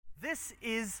This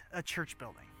is a church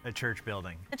building. A church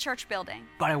building. The church building.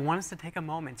 But I want us to take a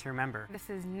moment to remember. This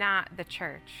is not the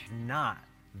church. Not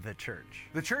the church.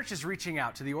 The church is reaching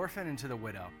out to the orphan and to the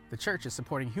widow. The church is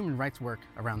supporting human rights work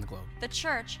around the globe. The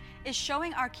church is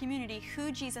showing our community who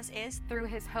Jesus is Through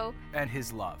his hope And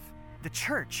his love. The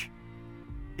church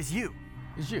is you.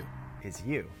 Is you. Is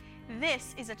you.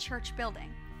 This is a church building.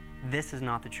 This is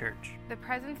not the church. The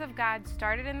presence of God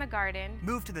started in the garden,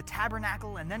 Moved to the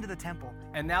tabernacle and then to the temple.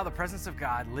 And now the presence of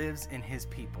God lives in his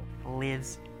people.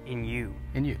 Lives in you.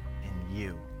 In you. In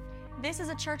you. This is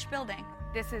a church building.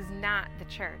 this is not the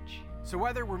church. So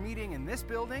whether we're meeting in this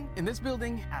building,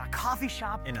 At a coffee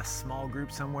shop, In a small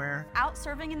group somewhere. Out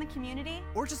serving in the community,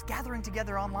 or just gathering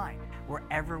together online.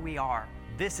 Wherever we are,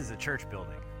 This is a church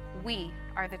building. We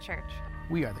are the church.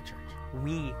 We are the church.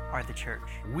 we are the church.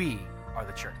 we are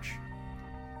the church.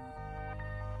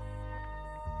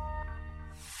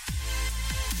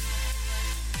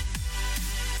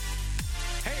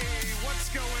 Hey, what's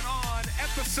going on?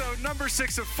 Episode number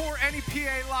 6 of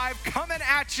 4NEPA Live coming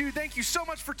at you. Thank you so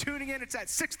much for tuning in. It's at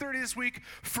 6:30 this week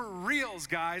for reals,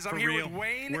 guys. I'm For here real. with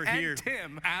Wayne We're and here.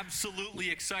 Tim. Absolutely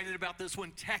excited about this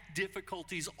one. Tech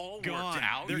difficulties all Gone. worked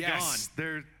out. They're Yes. gone.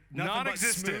 They're Nothing but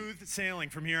non-existent. smooth sailing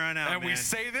from here on out, And we man.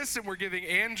 say this, and we're giving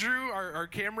Andrew, our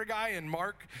camera guy, and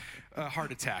Mark a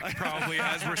heart attack, probably,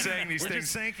 as we're saying these We're things.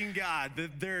 just thanking God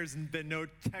that there's been no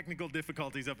technical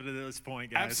difficulties up to this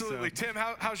point, guys. Absolutely. So. Tim,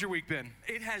 how's your week been?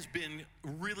 It has been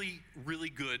really, really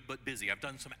good, but busy. I've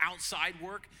done some outside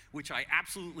work, which I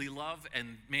absolutely love.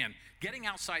 And man, getting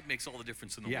outside makes all the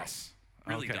difference in the world.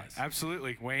 Really Okay. does.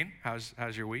 Absolutely. Wayne, how's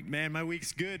your week? Man, my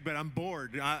week's good, but I'm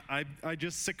bored. I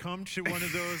just succumbed to one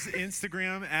of those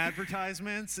Instagram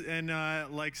advertisements, and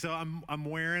so I'm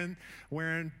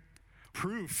wearing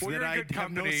proof Well, that you're in I good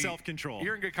have no company. self-control.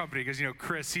 You're in good company because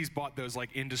Chris, he's bought those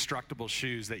like indestructible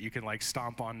shoes that you can like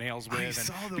stomp on nails with and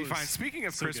saw be those. fine. Speaking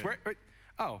of So Chris, good.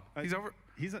 he's over.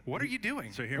 What are you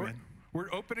doing? So here, man.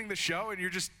 We're opening the show and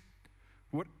you're just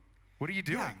what are you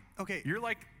doing? Yeah, okay. You're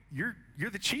like you're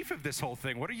the chief of this whole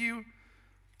thing. What are you?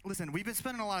 Listen, we've been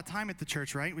spending a lot of time at the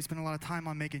church, right? We spend a lot of time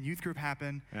on making youth group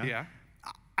happen. Yeah.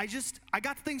 I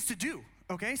got things to do,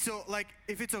 okay? So,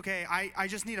 if it's okay, I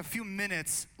just need a few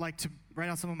minutes, to write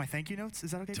out some of my thank you notes.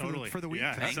 Is that okay Totally. for the week?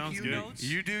 Yeah, Thank sounds you good. notes.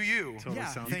 You do you. Totally Yeah,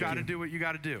 sounds You thank got to you. do what you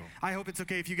got to do. I hope it's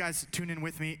okay if you guys tune in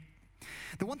with me.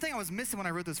 The one thing I was missing when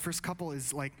I wrote this first couple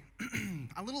is, a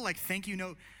little, thank you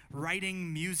note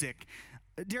writing music.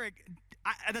 Derek,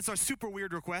 that's our super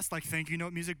weird request, thank you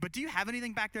note music, but do you have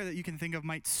anything back there that you can think of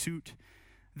might suit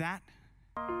that?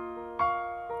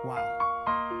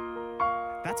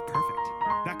 Wow. That's perfect.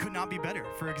 That could not be better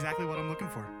for exactly what I'm looking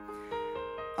for.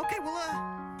 Okay, well,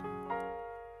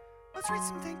 let's read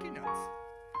some thank you notes.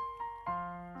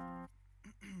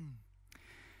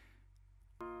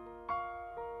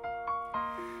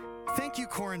 Thank you,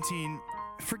 quarantine,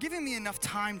 for giving me enough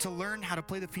time to learn how to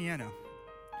play the piano.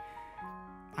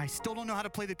 I still don't know how to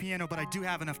play the piano, but I do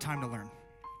have enough time to learn.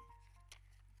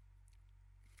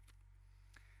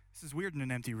 This is weird in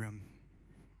an empty room.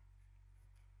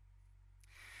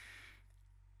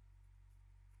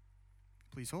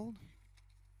 Please hold.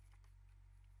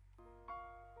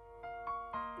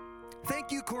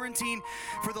 Thank you, quarantine,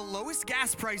 for the lowest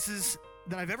gas prices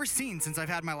that I've ever seen since I've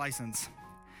had my license.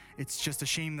 It's just a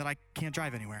shame that I can't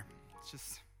drive anywhere.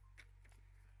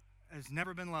 It's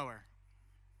never been lower.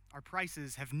 Our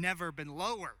prices have never been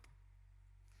lower.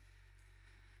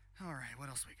 All right, what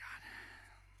else we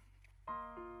got?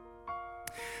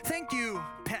 Thank you,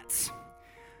 pets,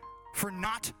 for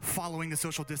not following the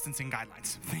social distancing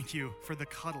guidelines. Thank you for the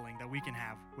cuddling that we can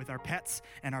have with our pets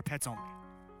and our pets only.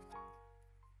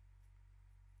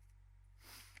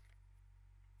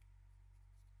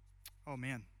 Oh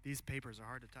man, these papers are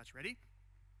hard to touch. Ready?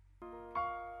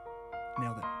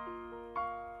 Nailed it.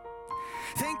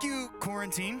 Thank you,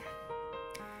 quarantine,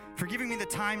 for giving me the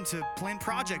time to plan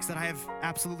projects that I have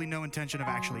absolutely no intention of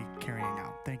actually carrying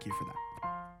out. Thank you for that.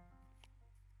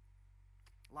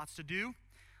 Lots to do.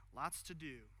 Lots to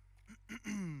do.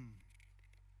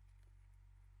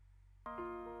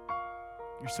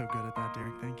 You're so good at that,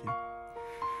 Derek. Thank you.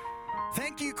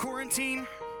 Thank you, quarantine,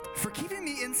 for keeping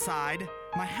me inside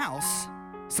my house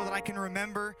so that I can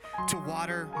remember to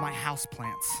water my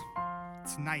houseplants.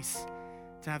 It's nice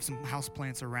to have some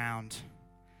houseplants around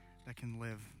that can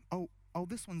live. Oh,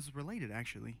 this one's related,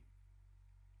 actually.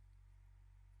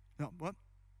 No, what?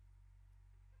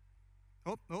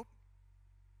 Oh.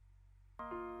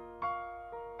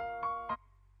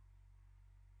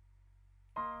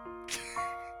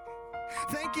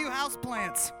 Thank you,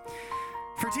 houseplants,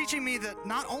 for teaching me that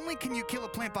not only can you kill a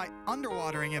plant by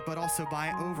underwatering it, but also by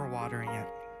overwatering it.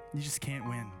 You just can't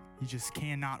win. You just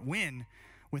cannot win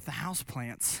with the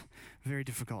houseplants. Very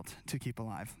difficult to keep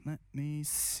alive. Let me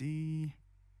see.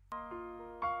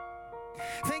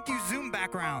 Thank you, Zoom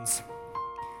backgrounds,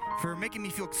 for making me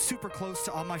feel super close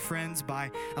to all my friends by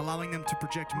allowing them to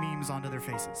project memes onto their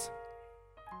faces.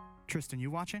 Tristan, you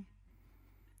watching?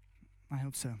 I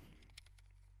hope so.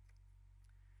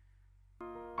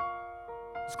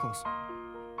 It's close.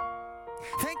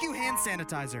 Thank you, hand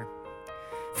sanitizer,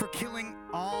 for killing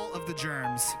all of the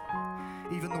germs,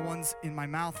 even the ones in my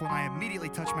mouth when I immediately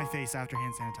touch my face after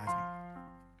hand sanitizing.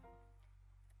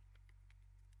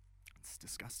 It's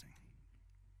disgusting.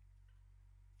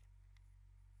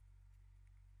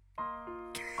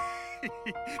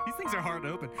 These things are hard to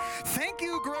open. Thank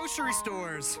you, grocery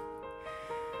stores,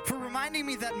 for reminding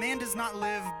me that man does not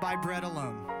live by bread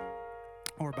alone,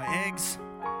 or by eggs,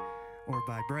 or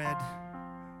by bread,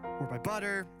 or by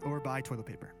butter, or by toilet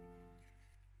paper.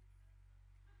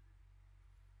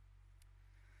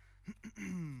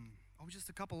 Oh, just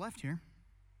a couple left here.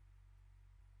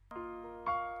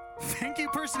 Thank you,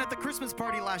 person at the Christmas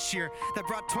party last year that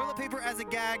brought toilet paper as a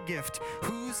gag gift.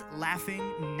 Who's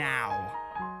laughing now?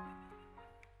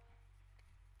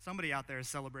 Somebody out there is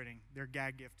celebrating their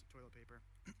gag gift toilet paper.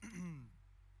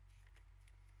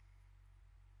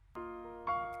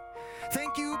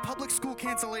 Thank you, public school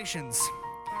cancellations,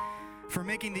 for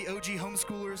making the OG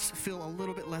homeschoolers feel a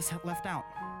little bit less left out.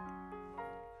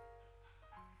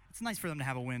 It's nice for them to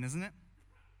have a win, isn't it?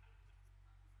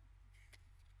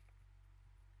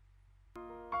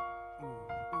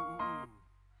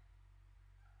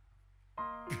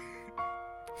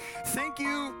 Thank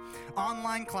you,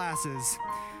 online classes,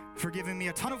 for giving me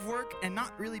a ton of work and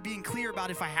not really being clear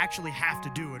about if I actually have to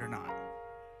do it or not.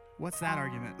 What's that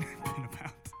argument been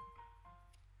about?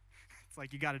 It's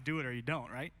like you got to do it or you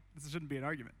don't, right? This shouldn't be an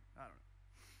argument. I don't know.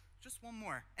 Just one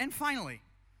more. And finally,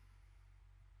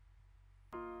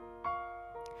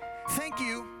 thank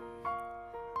you,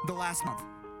 the last month,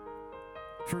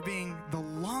 for being the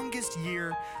longest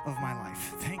year of my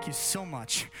life. Thank you so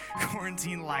much,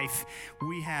 Quarantine Life.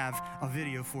 We have a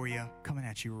video for you coming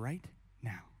at you right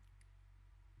now.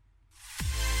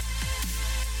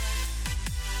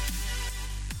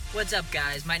 What's up,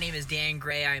 guys? My name is Dan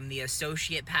Gray. I'm the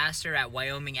associate pastor at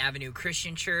Wyoming Avenue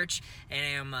Christian Church, and I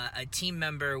am a team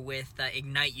member with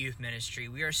Ignite Youth Ministry.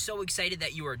 We are so excited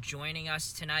that you are joining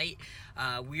us tonight.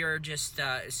 We are just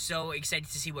so excited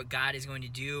to see what God is going to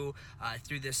do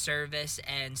through this service,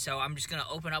 and so I'm just going to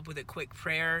open up with a quick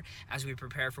prayer as we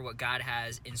prepare for what God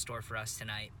has in store for us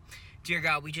tonight. Dear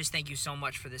God, we just thank you so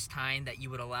much for this time that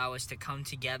you would allow us to come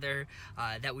together,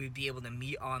 that we would be able to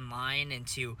meet online and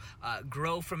to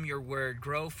grow from your word,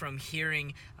 grow from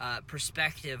hearing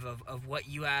perspective of what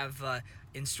you have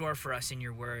in store for us in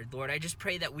your word. Lord, I just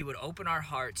pray that we would open our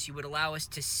hearts. You would allow us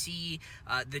to see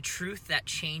the truth that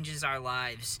changes our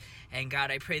lives. And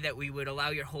God, I pray that we would allow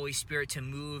your Holy Spirit to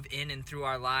move in and through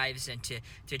our lives and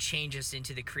to change us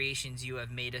into the creations you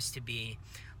have made us to be.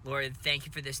 Lord, thank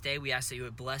you for this day. We ask that you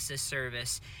would bless this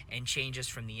service and change us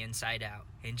from the inside out.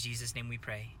 In Jesus' name we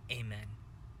pray. Amen.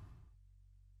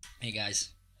 Hey guys,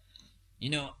 you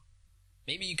know,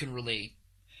 maybe you can relate,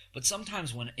 but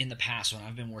sometimes when in the past when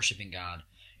I've been worshiping God,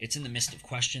 it's in the midst of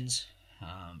questions,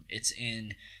 it's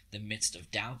in the midst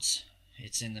of doubts,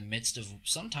 it's in the midst of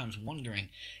sometimes wondering,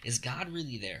 is God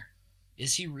really there?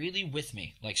 Is he really with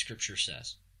me, like Scripture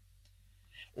says?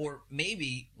 Or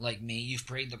maybe, like me, you've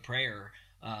prayed the prayer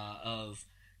of,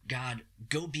 God,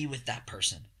 go be with that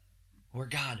person. Or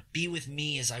God, be with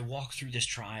me as I walk through this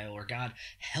trial. Or God,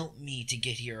 help me to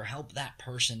get here. Or help that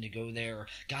person to go there. Or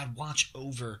God, watch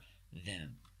over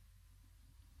them.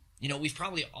 You know, we've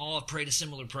probably all prayed a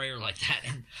similar prayer like that.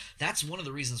 And that's one of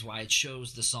the reasons why I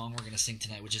chose the song we're going to sing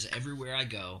tonight, which is Everywhere I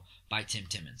Go by Tim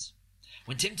Timmons.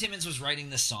 When Tim Timmons was writing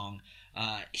this song,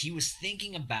 he was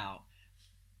thinking about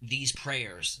these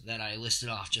prayers that I listed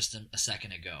off just a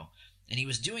second ago. And he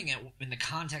was doing it in the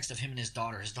context of him and his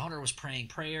daughter. His daughter was praying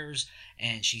prayers,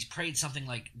 and she's prayed something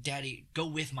like, Daddy, go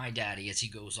with my daddy, as he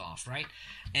goes off, right?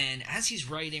 And as he's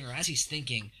writing or as he's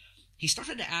thinking, he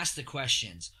started to ask the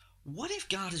questions, what if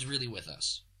God is really with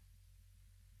us?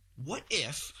 What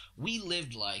if we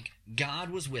lived like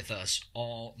God was with us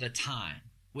all the time?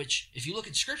 Which, if you look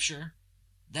at Scripture,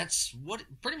 that's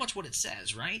pretty much what it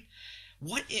says, right?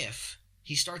 What if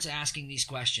he starts asking these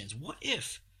questions? What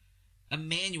if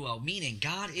Emmanuel, meaning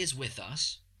God is with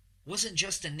us, wasn't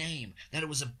just a name, that it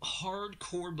was a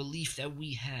hardcore belief that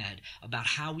we had about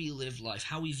how we lived life,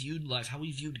 how we viewed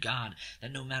God,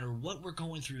 that no matter what we're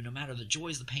going through, no matter the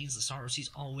joys, the pains, the sorrows,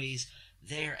 he's always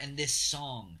there. And this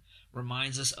song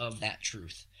reminds us of that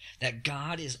truth, that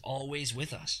God is always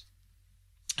with us.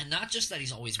 And not just that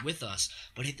he's always with us,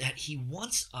 but that he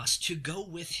wants us to go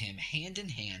with him hand in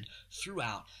hand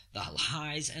throughout the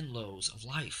highs and lows of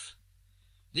life.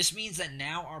 This means that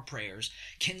now our prayers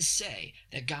can say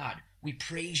that, God, we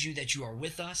praise you that you are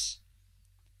with us.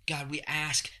 God, we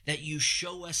ask that you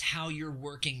show us how you're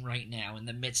working right now in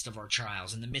the midst of our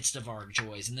trials, in the midst of our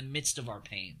joys, in the midst of our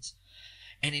pains.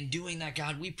 And in doing that,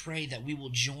 God, we pray that we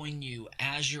will join you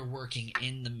as you're working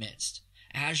in the midst,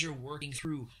 as you're working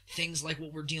through things like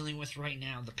what we're dealing with right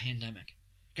now, the pandemic.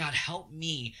 God, help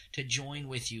me to join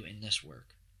with you in this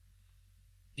work.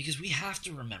 Because we have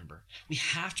to remember, we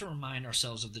have to remind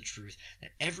ourselves of the truth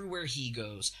that everywhere he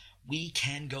goes, we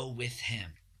can go with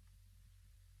him.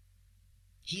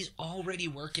 He's already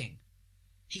working.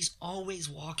 He's always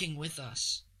walking with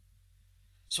us.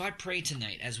 So I pray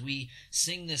tonight as we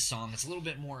sing this song, it's a little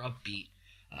bit more upbeat.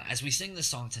 As we sing this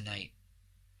song tonight,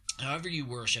 however you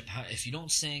worship, if you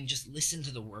don't sing, just listen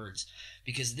to the words.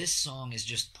 Because this song is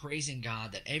just praising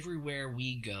God that everywhere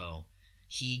we go,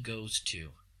 he goes too.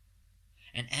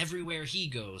 And everywhere he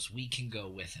goes, we can go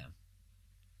with him.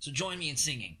 So join me in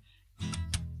singing.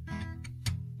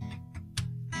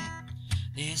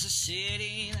 There's a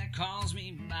city that calls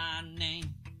me by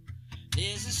name.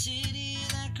 There's a city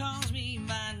that calls me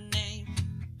by name.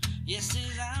 Yes,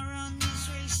 as I run this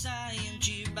race, I am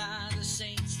cheered by the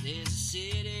saints. There's a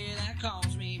city that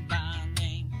calls me by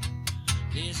name.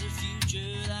 There's a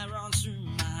future that runs through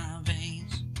my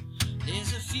veins.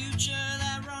 There's a future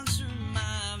that runs through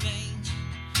my veins.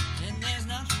 And there's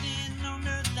nothing on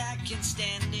earth that can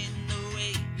stand in the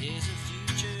way. There's a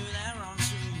future that runs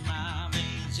through my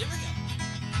veins. Here we go.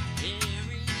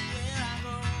 Everywhere I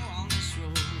go on this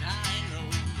road, I know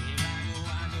where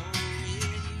I go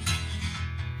with you.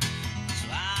 So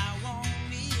I won't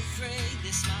be afraid,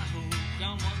 this my hope,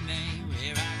 come what may.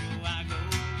 Where I go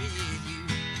with you.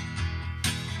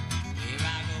 Where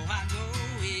I go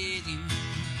with you.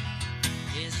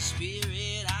 There's a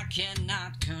spirit I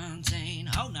cannot contain.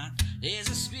 Oh, not. There's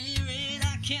a spirit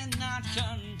I cannot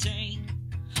contain.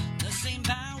 The same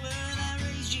power that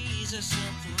raised Jesus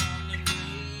up from the grave.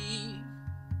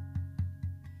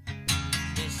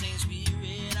 The same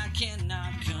spirit I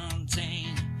cannot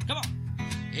contain. Come on.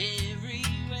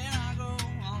 Everywhere I go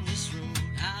on this road,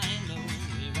 I know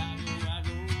where I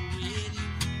go with you.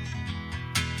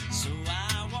 So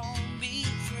I won't be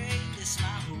afraid, this my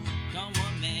hope, come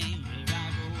what may. Where I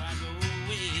go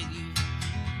with you.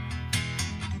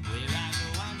 Where I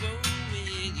go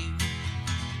with you.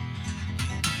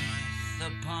 Your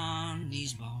breath upon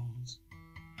these bones,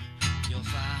 your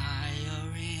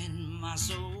fire in my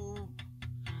soul,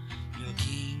 your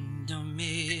kingdom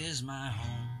is my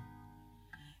home.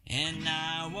 And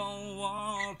I won't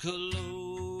walk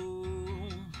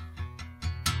alone.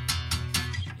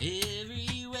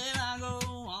 Everywhere I go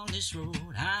on this road,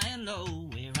 I know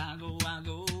where I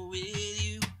go with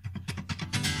you.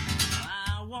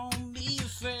 I won't be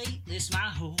afraid, this my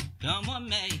hope, come what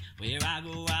may. Where I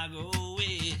go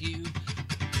with you.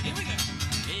 Here we go.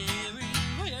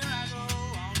 Everywhere I go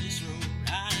on this road, I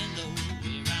know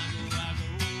where I go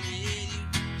with you.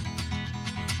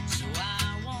 So I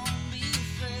won't be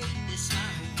afraid, this my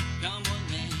hope, come what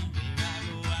may. Where I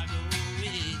go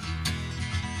with you.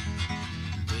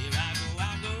 Where I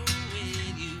go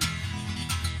with you.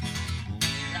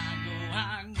 Where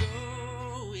I go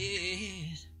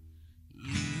with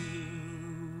you.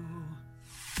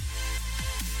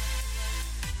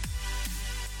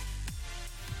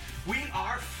 We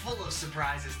are full of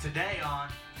surprises today on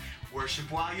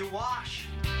Worship While You Wash.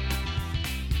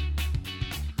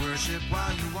 Worship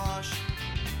while you wash.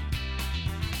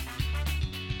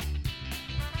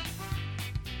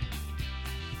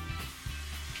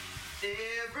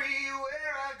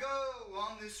 Everywhere I go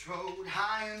on this road,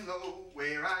 high and low,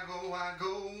 where I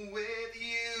go with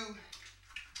you.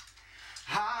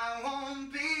 I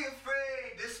won't be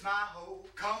afraid, this my hope,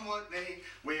 come what may.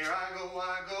 Where I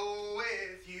go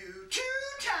with you. 2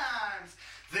 times,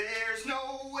 there's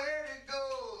nowhere to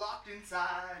go, locked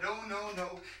inside, oh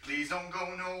no, please don't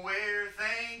go nowhere,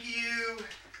 thank you.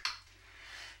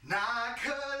 Not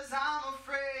 'cause I'm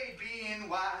afraid, being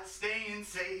wise, staying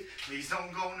safe, please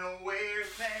don't go nowhere,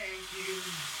 thank you.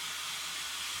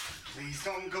 Please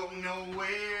don't go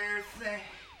nowhere, thank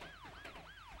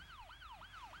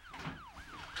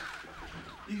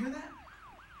you. You hear that?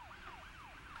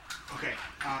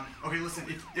 Okay, listen,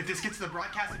 if this gets to the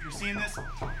broadcast, if you're seeing this,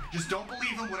 just don't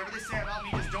believe them, whatever they say about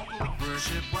me, just don't believe.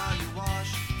 Worship while you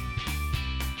wash.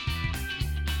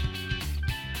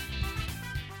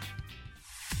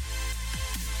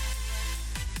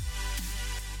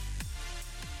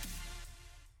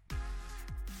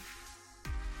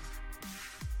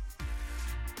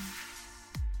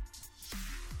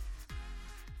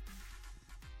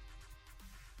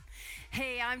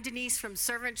 I'm Denise from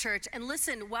Servant Church. And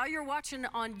listen, while you're watching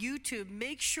on YouTube,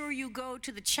 make sure you go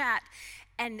to the chat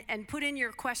and put in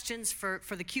your questions for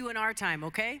the Q&R time,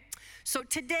 okay? So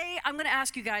today, I'm going to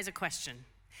ask you guys a question.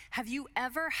 Have you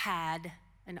ever had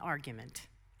an argument?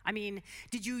 I mean,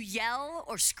 did you yell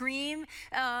or scream,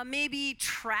 maybe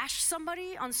trash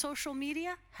somebody on social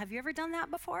media? Have you ever done that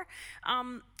before?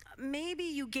 Maybe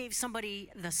you gave somebody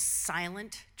the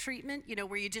silent treatment, you know,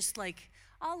 where you just like,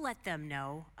 I'll let them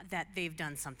know that they've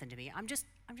done something to me. I'm just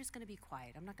going to be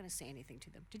quiet. I'm not going to say anything to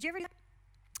them. Did you ever do that?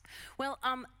 Well,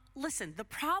 listen, the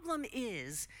problem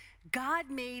is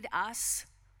God made us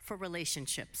for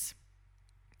relationships,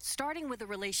 starting with a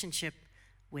relationship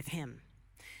with him.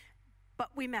 But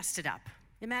we messed it up.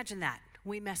 Imagine that.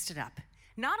 We messed it up.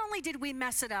 Not only did we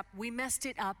mess it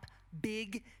up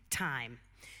big time.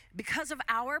 Because of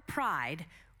our pride,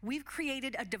 we've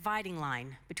created a dividing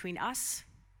line between us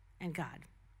and God.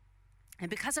 And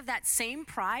because of that same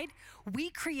pride, we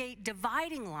create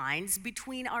dividing lines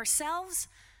between ourselves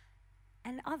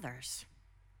and others.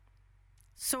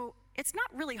 So it's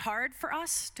not really hard for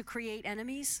us to create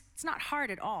enemies. It's not hard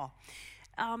at all.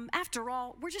 After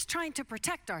all, we're just trying to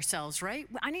protect ourselves, right?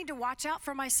 I need to watch out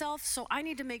for myself, so I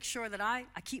need to make sure that I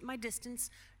keep my distance.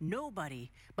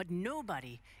 Nobody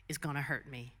is going to hurt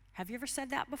me. Have you ever said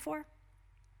that before?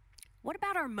 What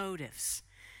about our motives?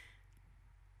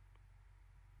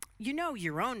 You know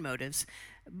your own motives,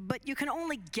 but you can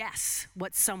only guess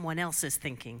what someone else is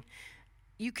thinking.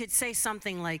 You could say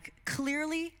something like,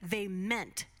 clearly they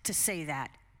meant to say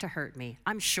that to hurt me.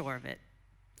 I'm sure of it.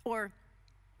 Or,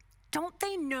 don't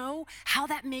they know how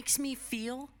that makes me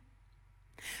feel?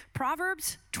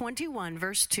 Proverbs 21,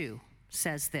 verse 2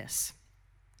 says this: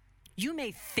 you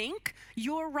may think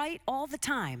you're right all the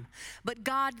time, but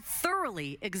God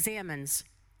thoroughly examines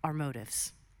our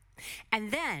motives.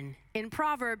 And then in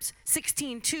Proverbs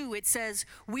 16:2, it says,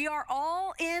 we are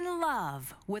all in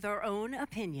love with our own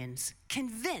opinions,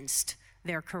 convinced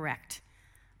they're correct.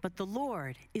 But the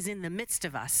Lord is in the midst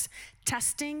of us,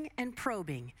 testing and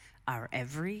probing our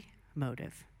every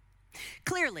motive.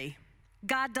 Clearly,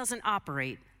 God doesn't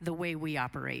operate the way we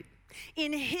operate.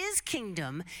 In his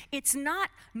kingdom, it's not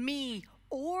me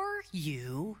or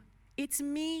you, it's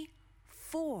me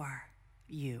for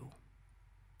you.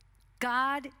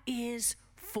 God is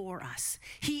for us.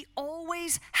 He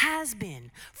always has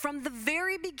been. From the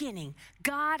very beginning,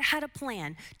 God had a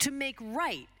plan to make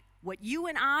right what you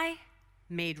and I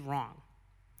made wrong.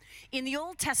 In the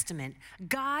Old Testament,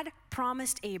 God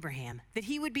promised Abraham that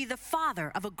he would be the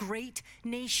father of a great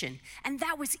nation, and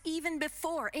that was even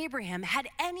before Abraham had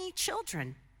any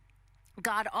children.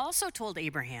 God also told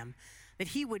Abraham that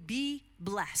he would be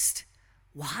blessed.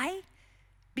 Why?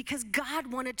 Because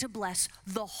God wanted to bless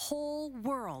the whole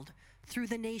world through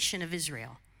the nation of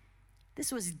Israel. This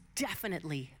was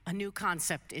definitely a new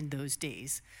concept in those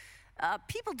days.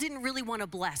 People didn't really want to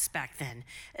bless back then.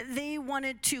 They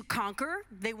wanted to conquer,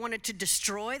 they wanted to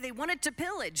destroy, they wanted to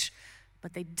pillage,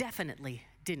 but they definitely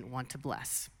didn't want to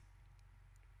bless.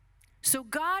 So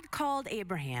God called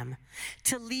Abraham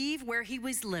to leave where he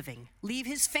was living, leave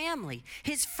his family,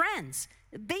 his friends,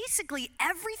 basically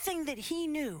everything that he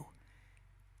knew,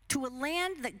 to a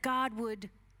land that God would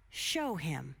show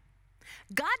him.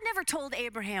 God never told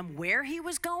Abraham where he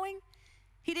was going.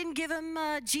 He didn't give him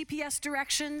GPS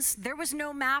directions. There was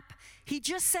no map. He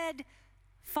just said,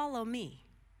 follow me.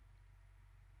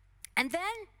 And then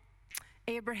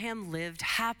Abraham lived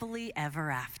happily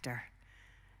ever after.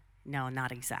 No,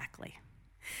 not exactly.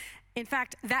 In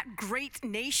fact, that great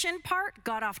nation part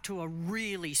got off to a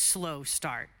really slow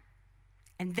start.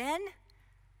 And then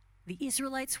the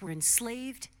Israelites were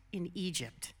enslaved in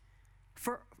Egypt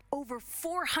for over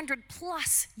 400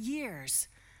 plus years,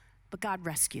 but God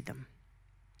rescued them.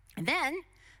 And then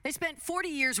they spent 40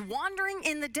 years wandering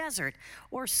in the desert,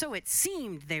 or so it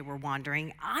seemed they were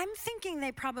wandering. I'm thinking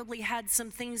they probably had some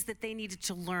things that they needed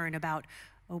to learn about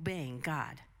obeying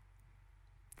God.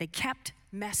 They kept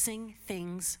messing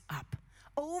things up.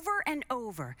 Over and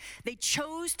over, they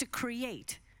chose to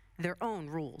create their own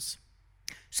rules.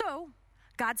 So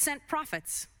God sent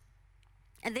prophets,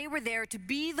 and they were there to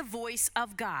be the voice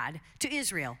of God to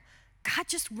Israel. God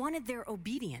just wanted their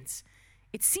obedience.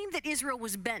 It seemed that Israel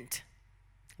was bent,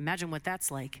 imagine what that's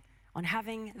like, on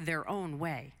having their own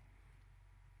way.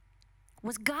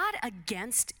 Was God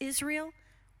against Israel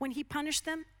when he punished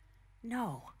them?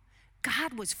 No.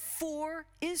 God was for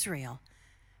Israel.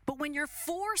 But when you're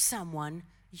for someone,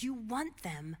 you want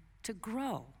them to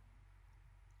grow.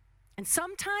 And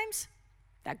sometimes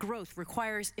that growth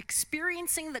requires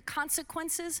experiencing the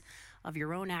consequences of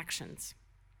your own actions.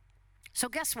 So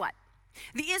guess what?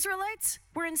 The Israelites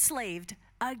were enslaved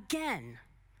again.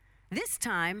 this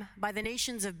time by the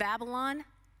nations of Babylon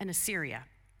and Assyria.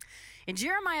 In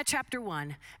Jeremiah chapter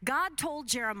 1, God told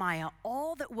Jeremiah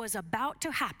all that was about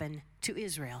to happen to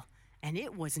Israel, and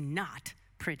it was not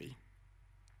pretty.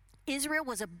 Israel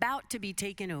was about to be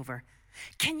taken over.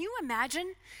 Can you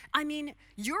imagine? I mean,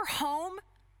 your home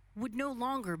would no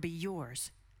longer be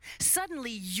yours.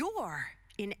 Suddenly, you're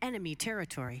in enemy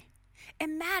territory.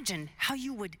 Imagine how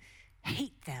you would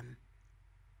hate them.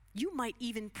 You might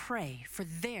even pray for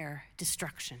their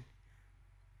destruction.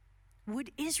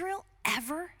 Would Israel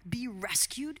ever be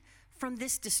rescued from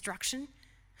this destruction?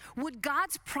 Would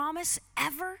God's promise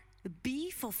ever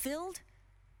be fulfilled?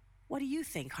 What do you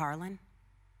think, Harlan?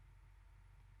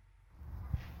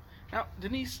 Now,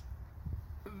 Denise,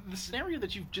 the scenario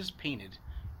that you've just painted,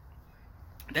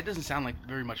 that doesn't sound like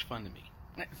very much fun to me.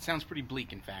 It sounds pretty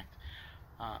bleak, in fact.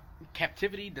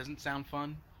 Captivity doesn't sound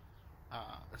fun.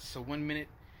 So one minute,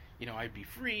 I'd be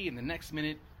free, and the next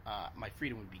minute, my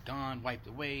freedom would be gone, wiped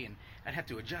away, and I'd have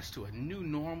to adjust to a new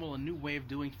normal, a new way of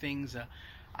doing things.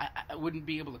 I wouldn't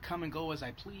be able to come and go as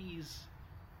I please.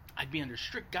 I'd be under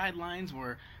strict guidelines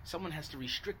where someone has to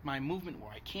restrict my movement,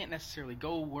 where I can't necessarily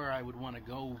go where I would want to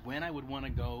go, when I would want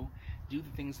to go, do the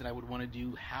things that I would want to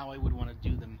do, how I would want to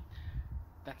do them.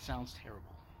 That sounds terrible.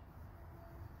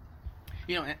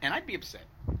 And I'd be upset,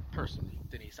 personally,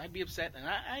 Denise. I'd be upset, and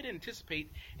I'd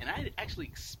anticipate, and I'd actually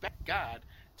expect God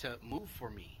to move for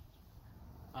me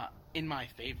in my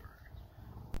favor.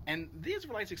 And the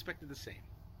Israelites expected the same.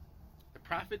 The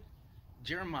prophet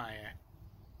Jeremiah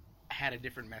had a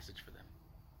different message for them.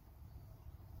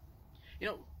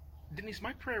 Denise,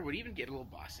 my prayer would even get a little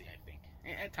bossy, I think.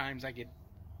 At times I get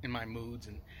in my moods,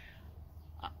 and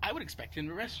I would expect him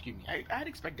to rescue me. I'd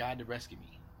expect God to rescue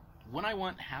me when I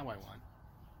want, how I want.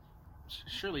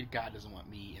 Surely God doesn't want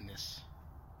me in this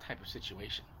type of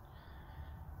situation.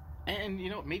 And,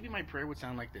 maybe my prayer would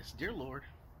sound like this. Dear Lord,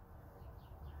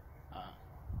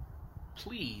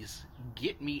 please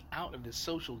get me out of this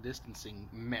social distancing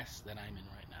mess that I'm in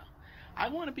right now. I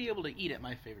want to be able to eat at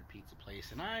my favorite pizza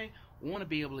place, and I want to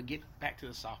be able to get back to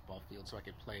the softball field so I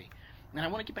can play. And I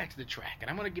want to get back to the track, and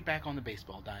I want to get back on the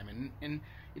baseball diamond. And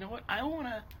you know what? I want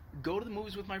to go to the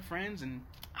movies with my friends, and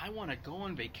I want to go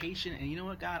on vacation. And you know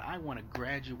what, God? I want to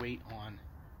graduate on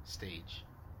stage.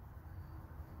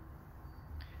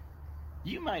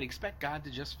 You might expect God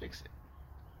to just fix it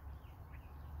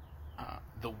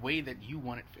the way that you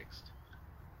want it fixed.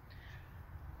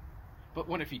 But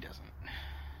what if he doesn't?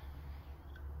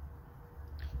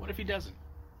 What if he doesn't?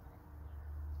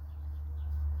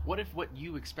 What if what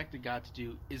you expected God to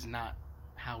do is not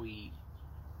how he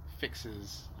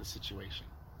fixes the situation?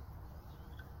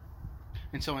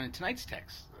 And so in tonight's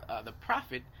text, the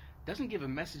prophet doesn't give a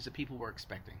message that people were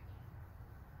expecting.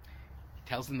 He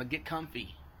tells them to get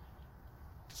comfy,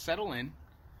 to settle in,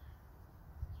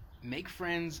 make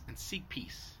friends, and seek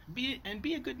peace. Be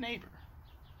a good neighbor.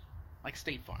 Like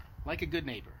State Farm. Like a good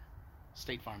neighbor,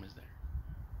 State Farm is there.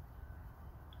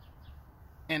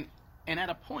 And at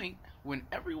a point when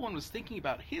everyone was thinking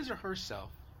about his or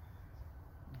herself,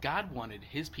 God wanted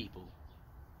his people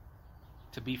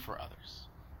to be for others.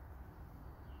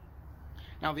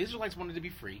 Now, the Israelites wanted to be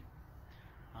free.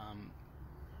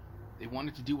 They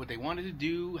wanted to do what they wanted to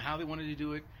do, how they wanted to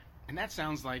do it, and that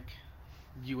sounds like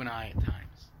you and I at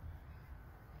times.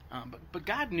 But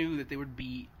God knew that they would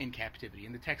be in captivity,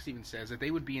 and the text even says that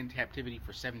they would be in captivity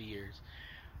for 70 years.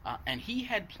 And he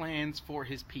had plans for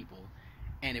his people,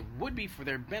 and it would be for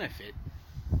their benefit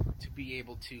to be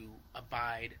able to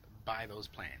abide by those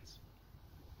plans.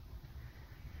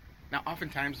 Now,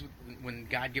 oftentimes when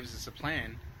God gives us a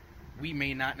plan, we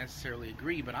may not necessarily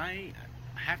agree, but I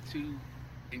have to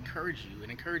encourage you,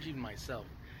 and encourage even myself,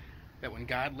 that when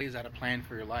God lays out a plan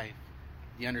for your life,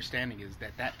 the understanding is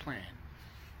that that plan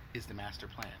is the master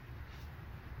plan.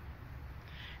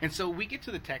 And so we get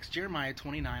to the text, Jeremiah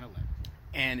 29:11,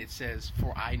 and it says,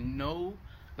 "For I know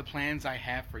the plans I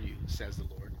have for you, says the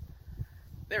Lord.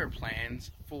 There are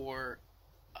plans for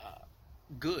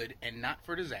good and not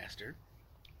for disaster,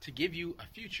 to give you a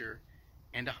future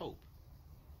and a hope."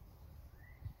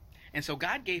 And so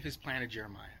God gave his plan to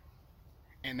Jeremiah,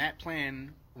 and that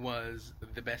plan was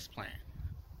the best plan.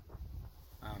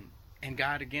 And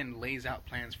God, again, lays out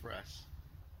plans for us.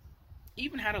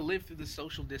 Even how to live through the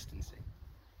social distancing.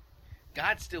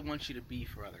 God still wants you to be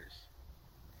for others.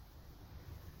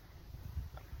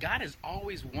 God has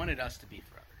always wanted us to be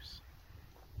for others.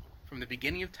 From the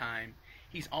beginning of time,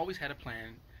 he's always had a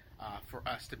plan for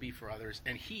us to be for others,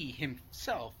 and he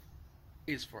himself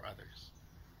is for others.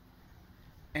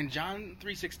 And John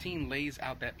 3:16 lays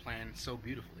out that plan so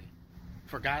beautifully.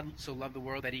 "For God so loved the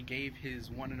world that he gave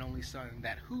his one and only Son,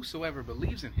 that whosoever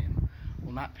believes in him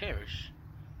will not perish,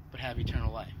 but have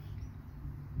eternal life.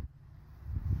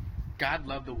 God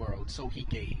loved the world, so he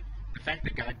gave. The fact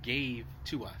that God gave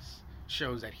to us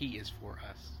shows that he is for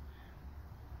us.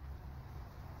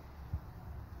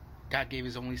 God gave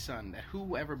his only son, that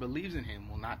whoever believes in him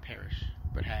will not perish,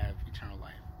 but have eternal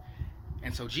life.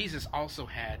 And so Jesus also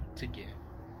had to give.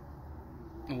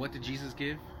 And what did Jesus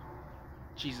give?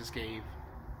 Jesus gave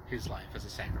his life as a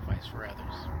sacrifice for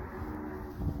others.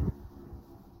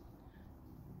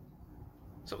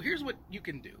 So here's what you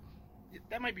can do.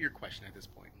 That might be your question at this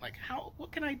point. Like,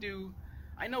 what can I do?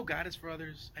 I know God is for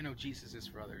others. I know Jesus is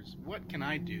for others. What can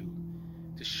I do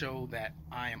to show that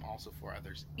I am also for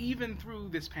others, even through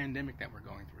this pandemic that we're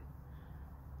going through?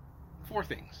 4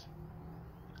 things.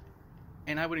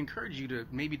 And I would encourage you to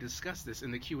maybe discuss this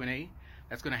in the Q&A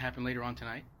that's going to happen later on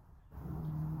tonight.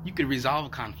 You could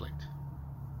resolve conflict.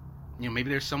 You know, maybe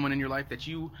there's someone in your life that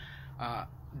you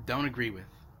don't agree with.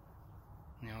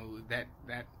 You know,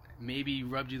 that maybe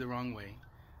rubbed you the wrong way.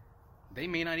 They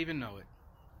may not even know it.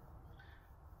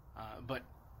 But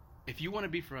if you want to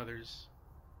be for others,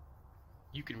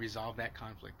 you can resolve that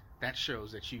conflict. That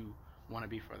shows that you want to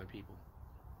be for other people.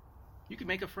 You can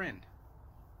make a friend.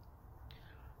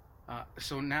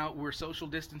 So now we're social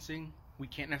distancing. We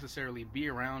can't necessarily be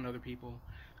around other people.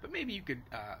 But maybe you could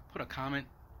put a comment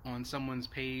on someone's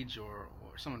page, or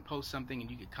someone posts something and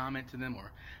you could comment to them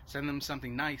or send them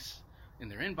something nice in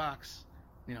their inbox.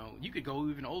 You know, you could go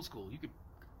even old school. You could,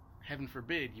 heaven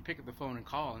forbid, you pick up the phone and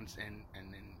call and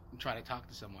try to talk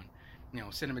to someone. You know,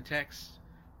 send them a text.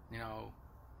 You know,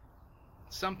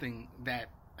 something that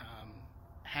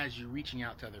has you reaching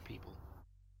out to other people.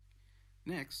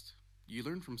 Next, you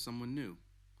learn from someone new.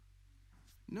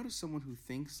 Notice someone who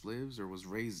thinks, lives, or was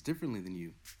raised differently than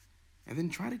you, and then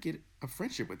try to get a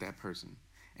friendship with that person.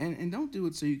 And don't do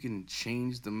it so you can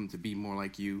change them to be more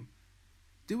like you.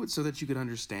 Do it so that you can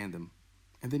understand them,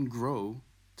 and then grow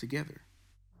together.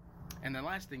 And the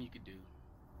last thing you could do,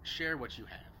 share what you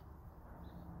have.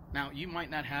 Now, you might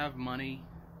not have money,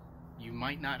 you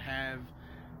might not have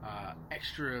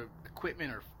extra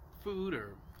equipment or food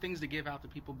or things to give out to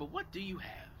people, but what do you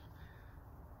have?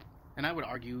 And I would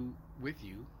argue with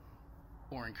you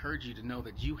or encourage you to know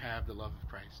that you have the love of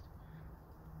Christ.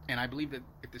 And I believe that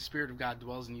if the Spirit of God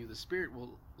dwells in you, the Spirit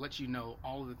will let you know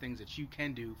all of the things that you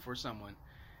can do for someone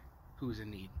who is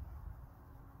in need.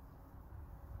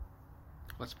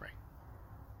 Let's pray.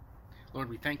 Lord,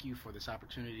 we thank you for this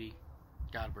opportunity.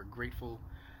 God, we're grateful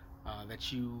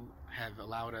that you have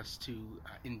allowed us to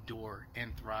endure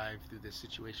and thrive through this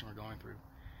situation we're going through.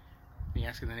 We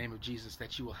ask in the name of Jesus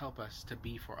that you will help us to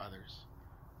be for others.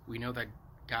 We know that,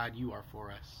 God, you are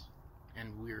for us, and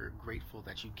we're grateful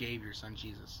that you gave your son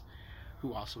Jesus,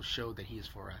 who also showed that he is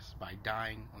for us by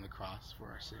dying on the cross for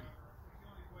our sin.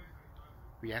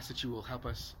 We ask that you will help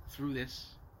us through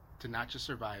this to not just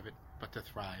survive it, but to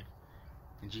thrive.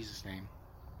 In Jesus' name,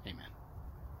 amen.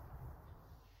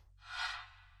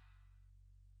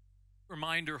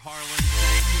 Reminder, Harlan,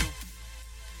 thank you.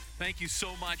 Thank you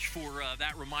so much for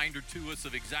that reminder to us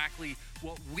of exactly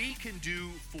what we can do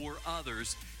for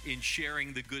others in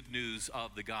sharing the good news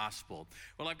of the gospel.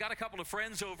 Well, I've got a couple of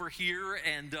friends over here,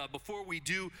 and before we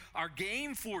do our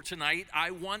game for tonight,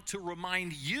 I want to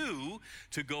remind you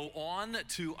to go on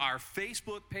to our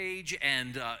Facebook page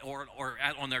and or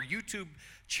on our YouTube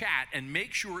chat and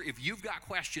make sure if you've got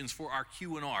questions for our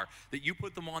Q&R that you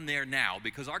put them on there now,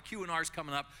 because our Q&R is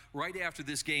coming up right after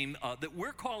this game that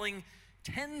we're calling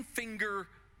 10-Finger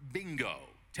Bingo.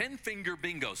 10-Finger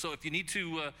Bingo. So if you need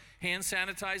to hand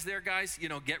sanitize there, guys, you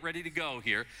know, get ready to go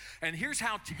here. And here's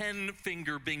how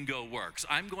 10-Finger Bingo works.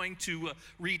 I'm going to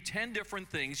read 10 different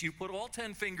things. You put all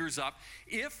 10 fingers up.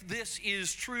 If this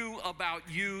is true about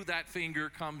you, that finger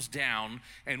comes down,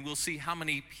 and we'll see how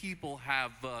many people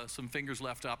have some fingers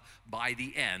left up by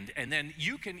the end. And then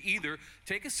you can either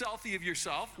take a selfie of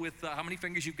yourself with how many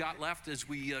fingers you've got left as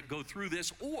we go through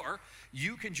this, or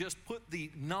you can just put the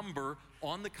number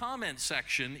on the comment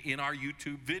section in our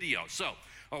YouTube video. So,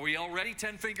 are we all ready?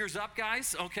 10 fingers up,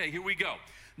 guys? Okay, here we go.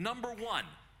 Number 1,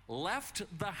 left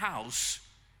the house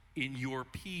in your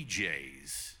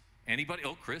PJs. Anybody?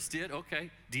 Oh, Chris did.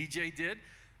 Okay. DJ did.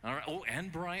 All right. Oh,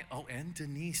 and Brian. Oh, and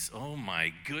Denise. Oh,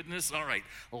 my goodness. All right.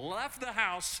 Left the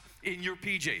house in your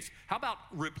PJs. How about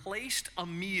replaced a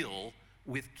meal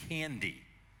with candy?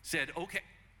 Said, okay.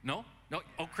 No? No?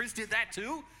 Oh, Chris did that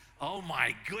too? Oh,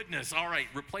 my goodness. All right.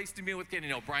 Replaced a meal with candy.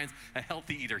 No, Brian's a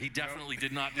healthy eater. He definitely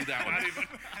did not do that one.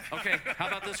 Okay. How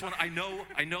about this one? I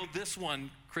know this one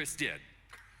Chris did.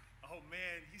 Oh,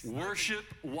 man. Worship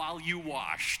while you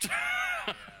washed.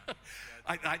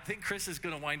 I think Chris is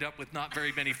going to wind up with not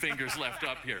very many fingers left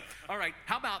up here. All right,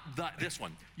 how about this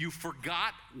one? You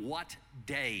forgot what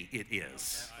day it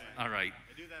is. All right.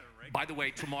 By the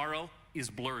way, tomorrow is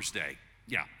Blur's Day.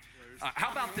 Yeah.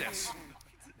 How about this?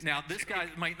 Now, this guy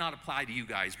might not apply to you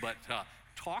guys, but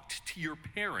talked to your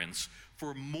parents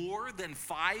for more than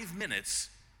 5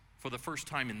 minutes for the first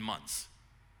time in months.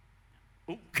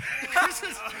 Oh,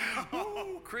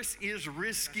 Chris is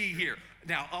risky here.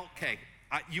 Now, okay,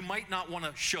 you might not want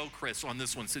to show Chris on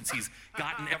this one since he's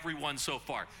gotten everyone so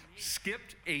far.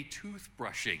 Skipped a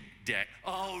toothbrushing day.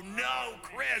 Oh, no,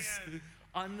 Chris.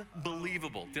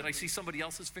 Unbelievable. Did I see somebody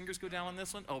else's fingers go down on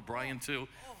this one? Oh, Brian, too.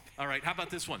 All right, how about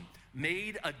this one?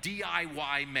 Made a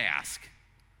DIY mask.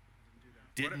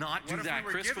 Did not do that,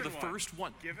 Chris, for the first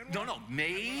one. No,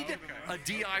 made a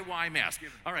DIY mask.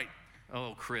 All right.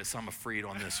 Oh, Chris, I'm afraid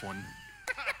on this one.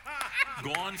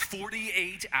 Gone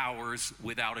 48 hours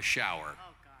without a shower.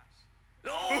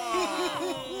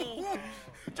 Oh,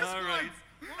 gosh. All right.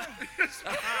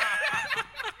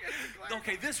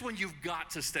 Okay, this one you've got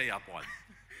to stay up on.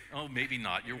 Oh, maybe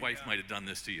not. Your wife might have done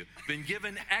this to you. Been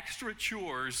given extra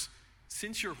chores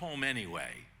since you're home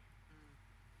anyway.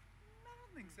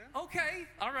 Okay,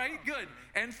 all right, good.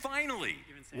 And finally,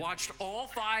 watched all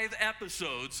 5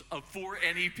 episodes of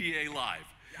 4NEPA Live.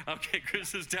 Okay,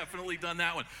 Chris has definitely done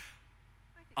that one.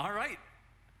 All right.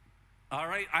 All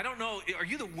right, I don't know, are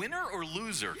you the winner or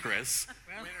loser, Chris?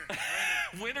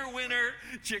 Winner,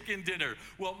 chicken dinner.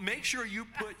 Well, make sure you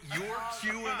put your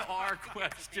Q&R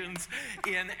questions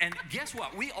in. And guess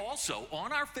what? We also,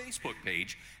 on our Facebook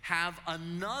page, have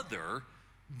another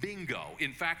bingo.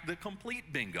 In fact, the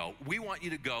complete bingo. We want you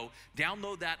to go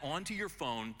download that onto your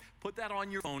phone, put that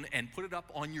on your phone, and put it up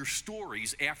on your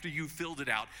stories after you've filled it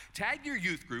out. Tag your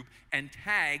youth group and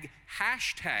tag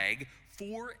hashtag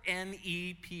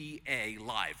 4NEPA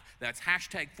Live. That's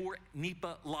hashtag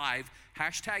 4NEPA Live.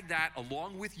 Hashtag that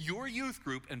along with your youth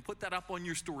group and put that up on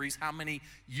your stories, how many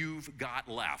you've got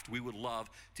left. We would love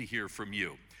to hear from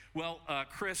you. Well,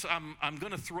 Chris, I'm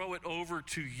going to throw it over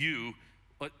to you.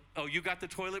 Oh, you got the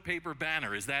toilet paper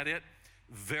banner. Is that it?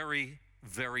 Very,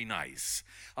 very nice.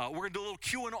 We're going to do a little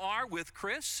Q&R with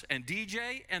Chris and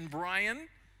DJ and Brian.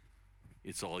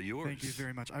 It's all yours. Thank you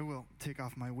very much. I will take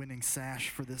off my winning sash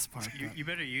for this part. You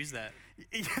better use that.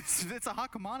 Yes, it's a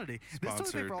hot commodity. This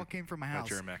toilet paper all came from my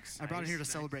house. I brought it here to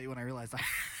celebrate when I realized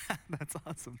that's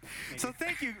awesome.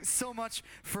 Thank you so much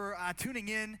for tuning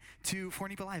in to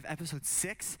 4NEPA Live, episode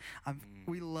 6.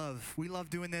 We love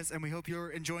doing this, and we hope you're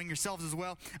enjoying yourselves as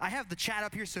well. I have the chat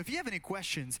up here, so if you have any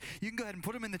questions, you can go ahead and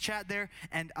put them in the chat there.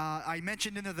 And I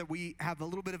mentioned in there that we have a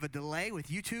little bit of a delay with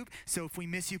YouTube, so if we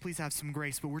miss you, please have some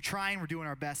grace. But we're trying, we're doing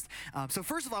our best. So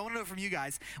first of all, I want to know from you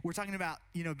guys, we're talking about,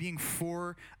 being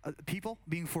for people,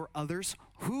 being for others.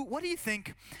 What do you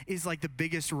think is like the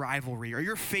biggest rivalry or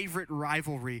your favorite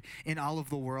rivalry in all of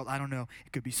the world? I don't know.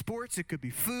 It could be sports, it could be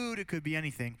food, it could be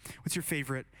anything. What's your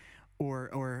favorite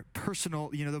or personal,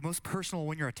 the most personal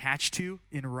one you're attached to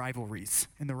in rivalries,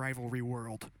 in the rivalry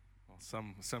world? Well,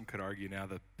 some could argue now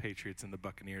the Patriots and the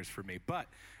Buccaneers for me, but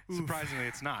surprisingly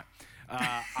it's not.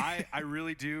 I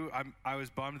really do. I was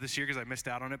bummed this year because I missed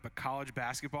out on it, but college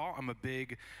basketball, I'm a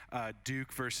big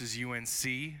Duke versus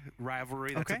UNC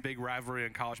rivalry. That's a big rivalry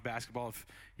in college basketball. If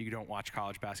you don't watch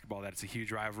college basketball, that's a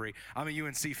huge rivalry. I'm a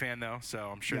UNC fan, though, so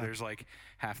I'm sure there's like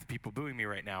half the people booing me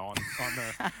right now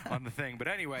on the thing. But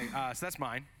anyway, so that's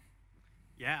mine.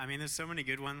 Yeah, I mean, there's so many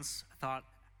good ones. I thought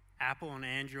Apple and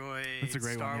Android, that's a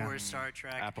great Star one, Wars, Star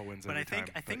Trek. Apple wins but every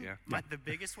I think time, the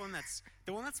biggest one that's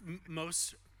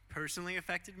most personally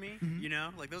affected me,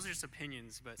 like those are just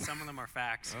opinions, but some of them are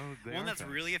facts. One that's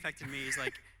really affected me is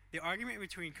like the argument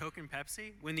between Coke and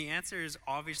Pepsi when the answer is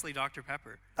obviously Dr.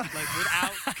 Pepper, like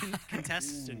without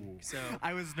contesting. So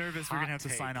I was nervous we're going to have to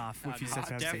sign off if you said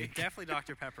Pepsi. Definitely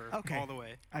Dr. Pepper all the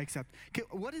way. I accept.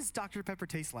 What does Dr. Pepper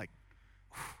taste like?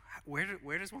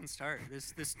 Where does one start?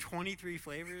 There's 23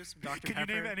 flavors of Dr. Pepper. Can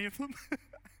you name any of them?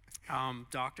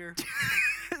 Doctor.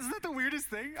 Isn't that the weirdest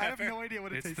thing? I have no idea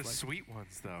what it tastes like. It's the sweet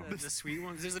ones, though. The sweet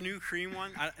ones. There's a new cream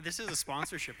one. This is a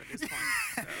sponsorship at this point.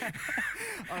 So.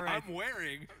 All right.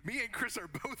 Me and Chris are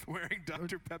both wearing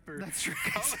Dr. Pepper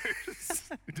colors.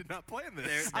 We did not plan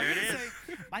this. There it is.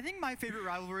 I think my favorite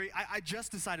rivalry, I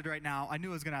just decided right now, I knew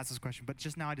I was going to ask this question, but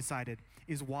just now I decided,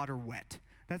 is water wet.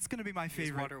 That's going to be my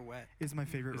favorite. Is water wet? Is my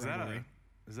favorite rivalry.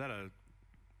 Is that a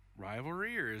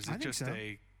rivalry, or is it just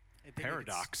a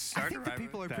paradox? I think the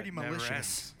people are pretty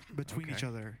malicious between each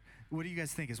other. What do you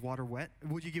guys think? Is water wet?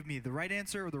 Would you give me the right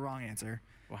answer or the wrong answer?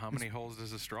 Well, how many holes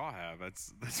does a straw have?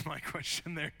 That's my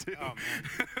question there too. Oh,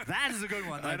 man. That is a good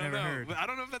one that I've never heard. But I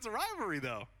don't know if that's a rivalry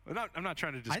though. I'm not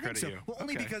trying to discredit I think so. you. Well,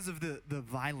 only Okay. because of the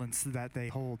violence that they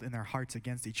hold in their hearts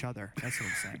against each other. That's what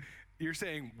I'm saying. You're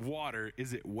saying water,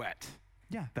 is it wet?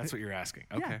 Yeah. That's what you're asking.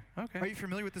 Yeah. Okay. Okay. Are you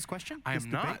familiar with this question? I This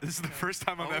am not. debate? This is the first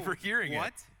time I'm ever hearing what?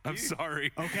 it. I'm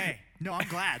sorry. Okay. No, I'm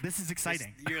glad. This is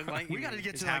exciting. We got to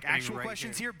get to like actual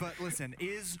questions here, but listen,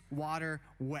 is water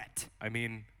wet? I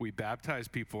mean, we baptize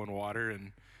people in water,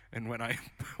 and when I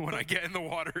get in the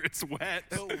water, it's wet.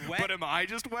 But am I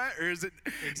just wet, or is it?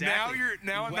 Exactly.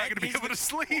 Now I'm not Wet going to be is able to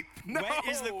sleep. No. Wet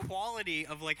is the quality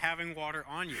of like having water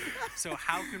on you. So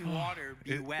how can water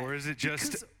be wet? Or is it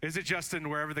just in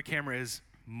wherever the camera is?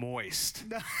 Moist.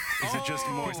 Is it just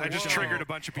moist? I just triggered a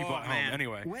bunch of people at home.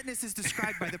 Anyway. Wetness is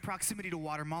described by the proximity to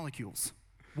water molecules.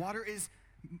 Water is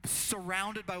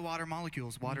surrounded by water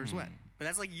molecules. Water is wet. But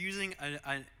that's like using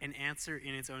an answer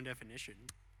in its own definition.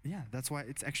 Yeah, that's why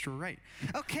it's extra right.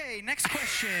 Okay, next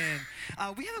question.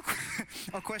 We have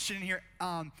a question in here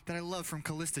that I love from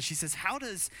Callista. She says, how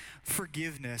does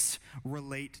forgiveness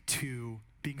relate to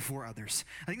being for others?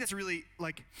 I think that's really,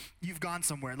 like, you've gone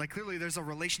somewhere. Like, clearly there's a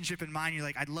relationship in mind. You're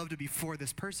like, I'd love to be for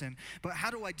this person. But how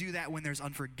do I do that when there's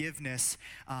unforgiveness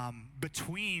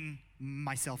between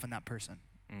myself and that person?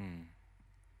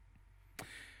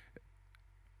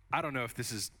 I don't know if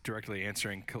this is directly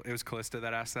answering. It was Callista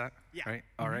that asked that? Yeah. Right?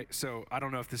 All right. So I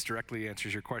don't know if this directly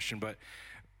answers your question, but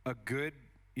a good,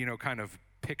 kind of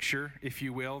picture, if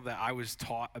you will, that I was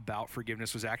taught about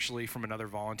forgiveness was actually from another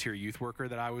volunteer youth worker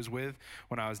that I was with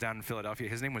when I was down in Philadelphia.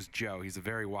 His name was Joe. He's a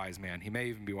very wise man. He may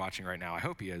even be watching right now. I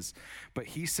hope he is. But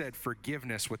he said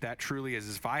forgiveness, what that truly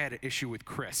is if I had an issue with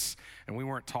Chris and we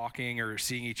weren't talking or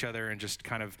seeing each other and just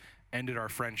kind of ended our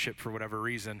friendship for whatever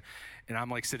reason, and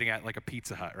I'm like sitting at like a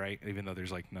Pizza Hut, right? Even though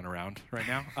there's like none around right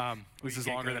now. This is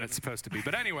longer than it's supposed to be.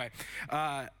 But anyway,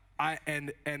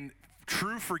 and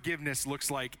true forgiveness looks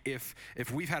like if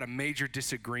we've had a major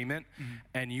disagreement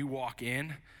and you walk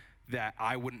in, that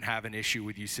I wouldn't have an issue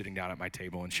with you sitting down at my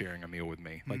table and sharing a meal with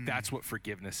me. Like that's what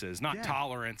forgiveness is. Not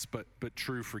tolerance, but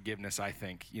true forgiveness, I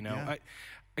think.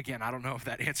 Again, I don't know if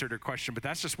that answered her question, but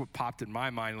that's just what popped in my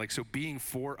mind. Like, so being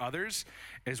for others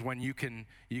is when you can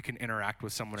interact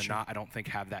with someone and not, I don't think,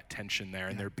 have that tension there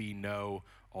and there be no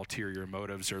ulterior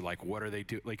motives or like, what are they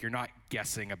doing? Like, you're not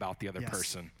guessing about the other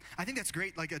person. I think that's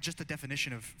great, like just a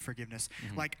definition of forgiveness.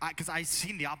 Like, because I've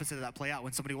seen the opposite of that play out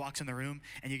when somebody walks in the room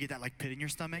and you get that like pit in your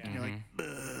stomach and you're like,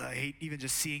 ugh, I hate even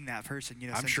just seeing that person.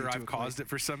 I'm sure I've caused it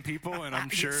for some people and I'm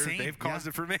sure they've caused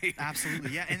it for me.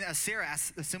 Absolutely, yeah. And Sarah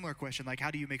asked a similar question, like,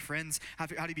 how do you make friends? How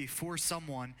do you be for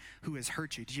someone who has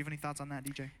hurt you? Did you have any thoughts on that,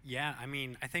 DJ? Yeah, I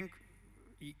mean, I think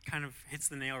he kind of hits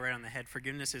the nail right on the head.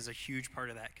 Forgiveness is a huge part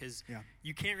of that because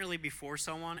you can't really be for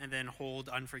someone and then hold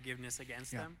unforgiveness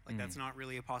against them. Like that's not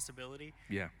really a possibility.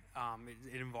 Yeah.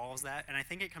 It involves that. And I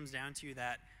think it comes down to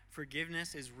that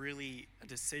forgiveness is really a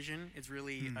decision. It's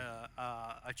really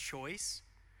a choice.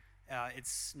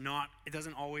 It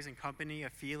doesn't always accompany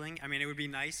a feeling. I mean, it would be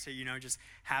nice to, just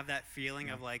have that feeling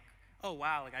of like, oh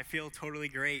wow, like I feel totally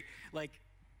great. Like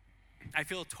I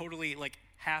feel totally like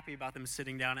happy about them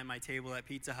sitting down at my table at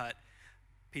Pizza Hut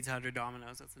or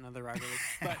Domino's. That's another rivalry.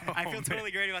 But I feel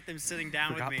totally great about them sitting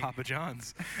down with me. Papa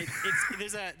John's.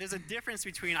 There's a difference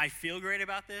between I feel great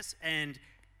about this and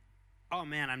oh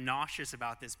man, I'm nauseous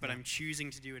about this, but I'm choosing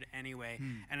to do it anyway.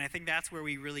 And I think that's where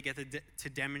we really get to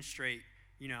demonstrate,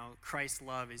 Christ's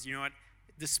love is, what?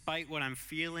 Despite what I'm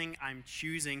feeling, I'm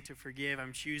choosing to forgive.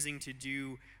 I'm choosing to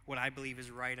do what I believe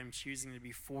is right. I'm choosing to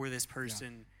be for this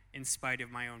person in spite of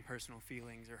my own personal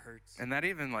feelings or hurts. And that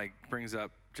even like brings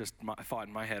up just my thought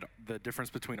in my head, the difference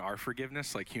between our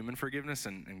forgiveness, like human forgiveness,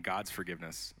 and God's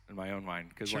forgiveness in my own mind.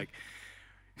 Because like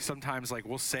sometimes like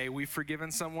we'll say we've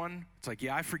forgiven someone. It's like,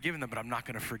 yeah, I've forgiven them, but I'm not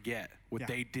going to forget what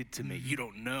they did to me. You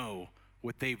don't know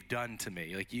what they've done to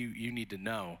me. Like you need to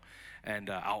know.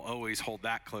 And I'll always hold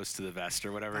that close to the vest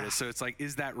or whatever it is. So it's like,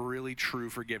 is that really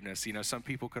true forgiveness? Some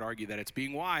people could argue that it's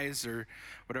being wise or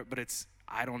whatever, but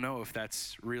I don't know if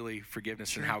that's really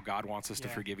forgiveness and how God wants us to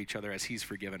forgive each other as he's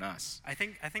forgiven us. I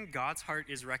think God's heart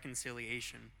is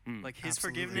reconciliation. Like his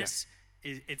forgiveness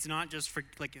it's not just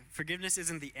forgiveness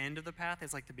isn't the end of the path,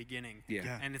 it's like the beginning.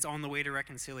 And it's on the way to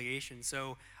reconciliation.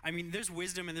 So I mean, there's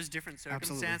wisdom and there's different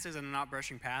circumstances, and I'm not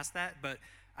brushing past that, but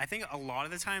I think a lot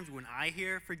of the times when I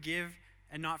hear forgive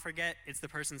and not forget, it's the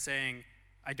person saying,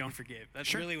 I don't forgive. That's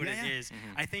Sure. really what Yeah, it yeah. is.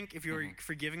 I think if you're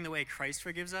forgiving the way Christ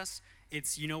forgives us,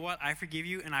 it's, you know what, I forgive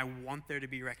you and I want there to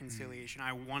be reconciliation.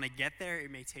 I want to get there. It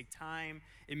may take time.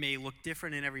 It may look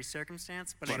different in every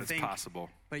circumstance, but I it's think possible.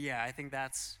 But yeah, I think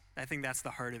that's the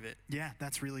heart of it. Yeah,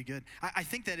 that's really good. I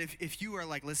think that if you are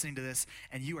like listening to this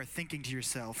and you are thinking to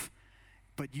yourself,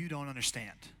 but you don't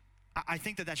understand, I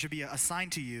think that should be a sign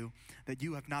to you that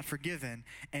you have not forgiven.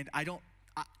 And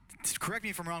correct me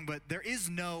if I'm wrong, but there is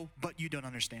no "but you don't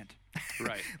understand."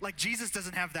 Right. Like Jesus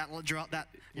doesn't have that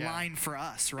line for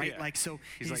us, right? Yeah. Like, so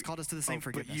he's like, called us to the same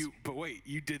forgiveness. But wait,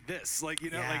 you did this. Like,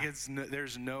 like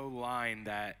there's no line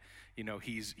that,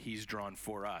 he's drawn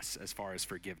for us as far as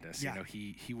forgiveness. Yeah.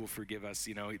 He will forgive us.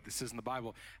 This is in the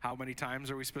Bible. How many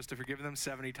times are we supposed to forgive them?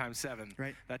 70 times 7.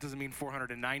 Right. That doesn't mean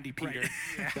 490, Peter.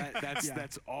 Right.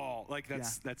 That's all. Like,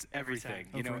 that's everything.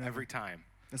 Every time.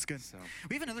 That's good. So.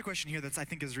 We have another question here I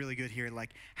think is really good here. Like,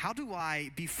 how do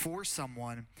I be for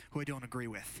someone who I don't agree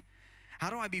with? How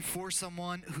do I be for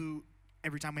someone who,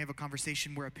 every time we have a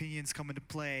conversation where opinions come into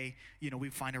play, we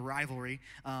find a rivalry.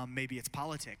 Maybe it's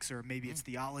politics or maybe it's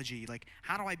theology. Like,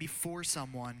 how do I be for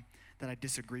someone that I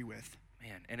disagree with?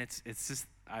 Man, and it's just,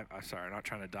 I'm sorry, I'm not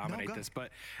trying to dominate No, this,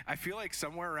 but I feel like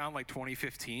somewhere around like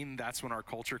 2015, that's when our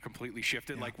culture completely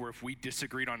shifted. Yeah. Like, where if we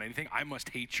disagreed on anything, I must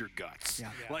hate your guts. Yeah.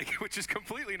 Like, which is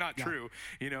completely not true,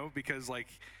 because like,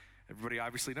 everybody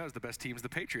obviously knows the best team's the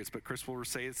Patriots, but Chris will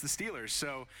say it's the Steelers.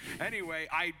 So anyway,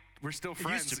 we're still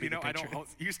friends. Used to be the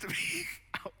Patriots. Used to be.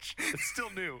 Ouch. It's still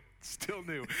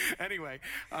new. Anyway,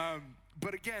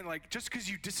 but again, like, just because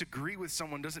you disagree with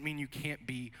someone doesn't mean you can't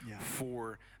be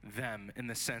for them in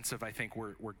the sense of, I think,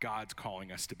 where God's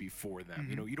calling us to be for them.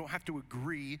 You don't have to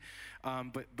agree,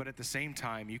 but at the same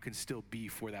time, you can still be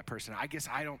for that person. I guess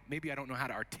I don't know how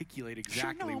to articulate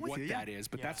exactly what that is,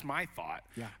 but that's my thought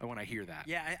when I hear that.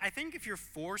 Yeah, I think if you're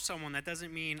for someone, that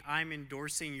doesn't mean I'm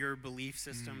endorsing your belief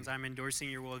systems, I'm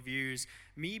endorsing your worldviews.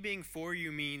 Me being for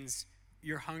you means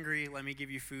you're hungry, let me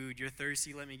give you food. You're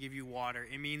thirsty, let me give you water.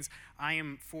 It means I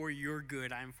am for your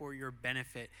good. I am for your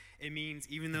benefit. It means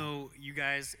even though you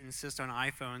guys insist on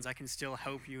iPhones, I can still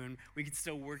help you and we can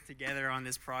still work together on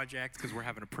this project. Because we're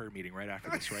having a prayer meeting right after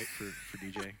this, right, for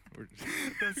DJ?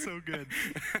 That's so good.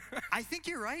 I think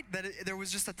you're right that there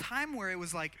was just a time where it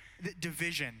was like the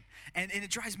division, and it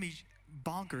drives me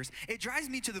bonkers. It drives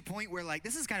me to the point where, like,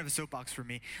 this is kind of a soapbox for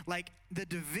me. Like, the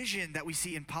division that we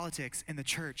see in politics, in the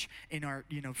church, in our,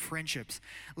 friendships,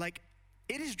 like,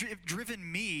 it has driven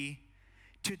me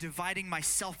to dividing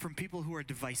myself from people who are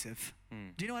divisive.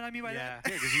 Do you know what I mean by that?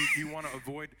 Yeah, because you want to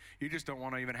avoid, you just don't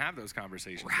want to even have those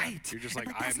conversations. Right. You're just And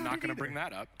like, that's I'm not going to bring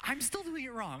that up. I'm still doing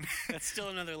it wrong. That's still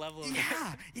another level of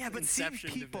but seeing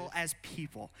inception people division. as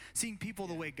people, seeing people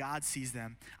the way God sees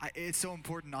them, it's so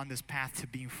important on this path to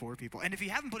being for people. And if you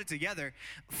haven't put it together,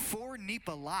 For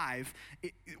NEPA Live,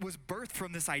 it was birthed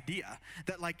from this idea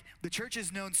that, like, the church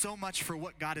is known so much for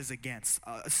what God is against.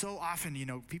 So often,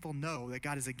 people know that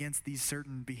God is against these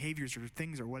certain behaviors or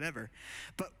things or whatever.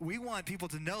 But we want people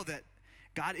to know that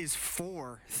God is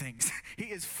for things. He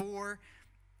is for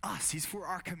us. He's for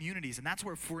our communities, and that's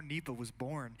where For NEPA was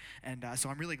born. And so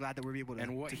I'm really glad that we're able to.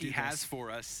 And what to He do has this.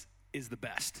 for us is the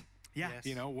best. Yeah.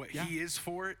 Yes. What He is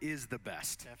for is the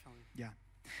best. Definitely. Yeah.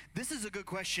 This is a good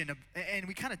question, and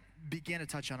we kind of began to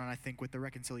touch on it, I think, with the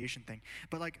reconciliation thing.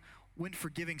 But, like, when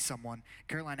forgiving someone,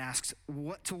 Caroline asks,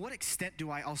 to what extent do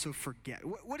I also forget?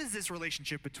 What is this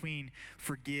relationship between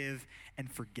forgive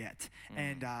and forget?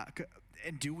 And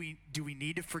do we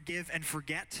need to forgive and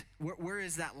forget? Where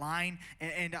is that line?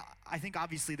 And I think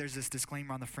obviously there's this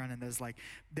disclaimer on the front end that's like,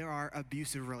 there are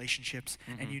abusive relationships,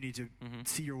 and you need to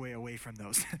see your way away from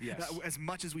those. Yes. As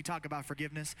much as we talk about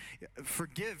forgiveness,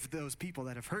 forgive those people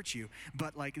that have hurt you,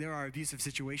 but, like, there are abusive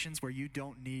situations where you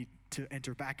don't need to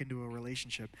enter back into a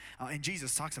relationship. And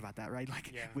Jesus talks about that, right?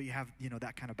 Like, we have,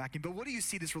 that kind of backing. But what do you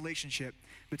see this relationship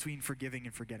between forgiving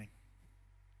and forgetting?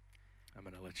 I'm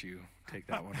going to let you take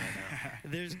that one right now.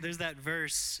 There's that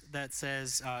verse that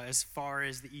says, as far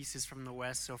as the east is from the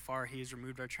west, so far He has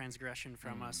removed our transgression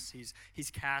from us.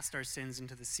 He's cast our sins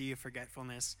into the sea of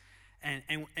forgetfulness. And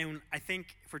I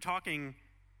think if we're talking,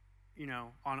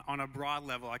 on a broad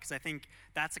level, because I think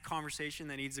that's a conversation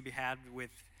that needs to be had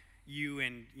with you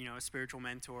and, a spiritual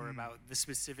mentor about the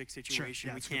specific situation. Sure.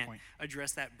 Yeah, we that's a good can't point.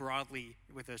 address that broadly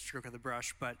with a stroke of the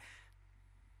brush, but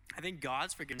I think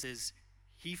God's forgiveness is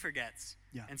He forgets.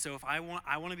 Yeah. And so if I want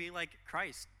to be like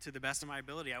Christ to the best of my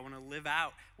ability, I want to live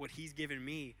out what He's given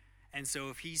me. And so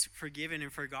if He's forgiven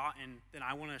and forgotten, then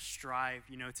I want to strive,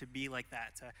 to be like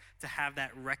that, to have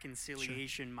that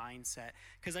reconciliation mindset.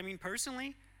 Because,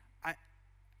 personally,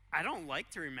 I don't like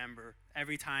to remember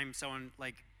every time someone,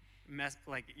 like,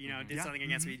 Yeah. something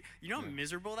against me. You know how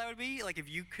miserable that would be? Like if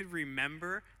you could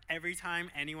remember every time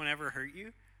anyone ever hurt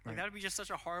you, like that would be just such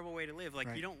a horrible way to live.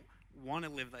 Like you don't want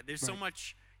to live that. There's so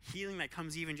much healing that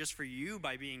comes even just for you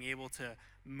by being able to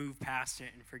move past it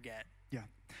and forget. Yeah.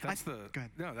 That's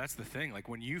that's the thing. Like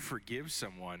when you forgive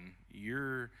someone,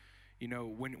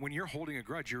 when you're holding a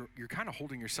grudge, you're kind of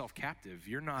holding yourself captive.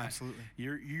 You're not. Absolutely.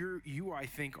 You I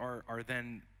think are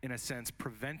then in a sense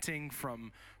preventing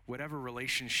from whatever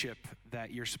relationship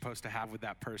that you're supposed to have with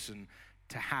that person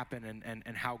to happen,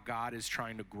 and how God is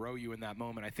trying to grow you in that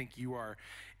moment. I think you are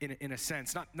in a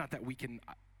sense, not that we can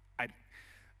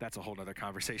that's a whole nother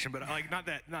conversation, but like not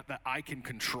that I can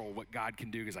control what God can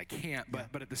do, because I can't,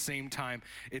 but at the same time,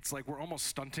 it's like we're almost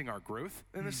stunting our growth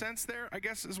in a sense there, I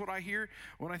guess, is what I hear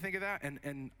when I think of that.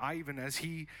 And I even, as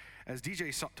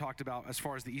DJ talked about, as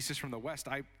far as the East is from the West,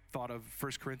 I thought of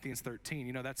 1 Corinthians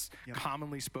 13. That's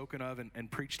commonly spoken of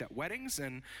and preached at weddings,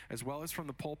 and as well as from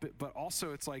the pulpit, but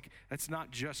also it's like, that's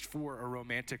not just for a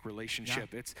romantic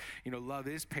relationship. It's, love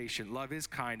is patient, love is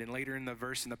kind, and later in the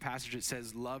verse, in the passage, it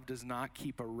says, love does not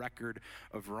keep a record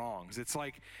of wrongs. It's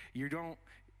like,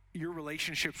 your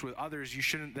relationships with others, you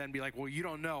shouldn't then be like, well, you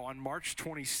don't know, on March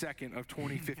 22nd of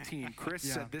 2015, Chris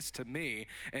said this to me,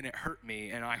 and it hurt me,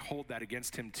 and I hold that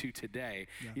against him to today.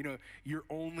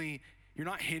 You're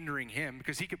not hindering him,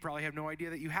 because he could probably have no idea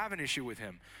that you have an issue with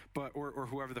him, or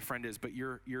whoever the friend is, but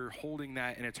you're holding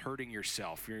that, and it's hurting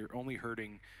yourself. You're only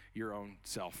hurting your own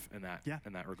self in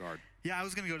that regard. Yeah, I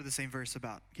was going to go to the same verse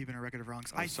about keeping a record of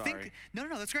wrongs. I think no,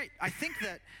 that's great. I think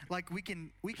that like we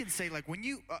can say, like, when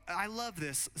you I love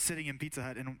this, sitting in Pizza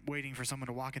Hut and waiting for someone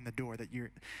to walk in the door that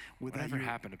you're whatever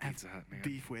happened to Pizza Hut, man.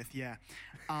 Beef with,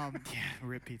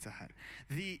 rip Pizza Hut.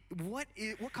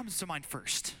 What comes to mind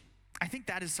first? I think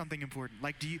that is something important.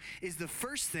 Like, is the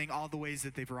first thing all the ways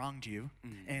that they've wronged you,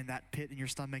 and that pit in your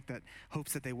stomach that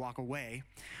hopes that they walk away,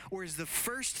 or is the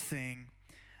first thing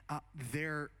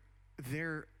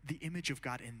the image of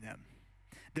God in them,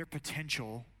 their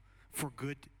potential for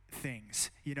good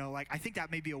things? I think that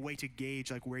may be a way to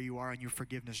gauge like where you are on your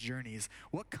forgiveness journeys.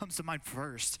 What comes to mind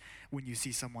first when you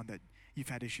see someone that you've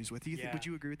had issues with? Would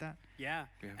you agree with that? Yeah.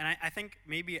 And I think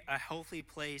maybe a healthy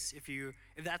place, if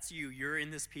that's you're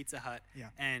in this Pizza Hut,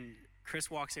 and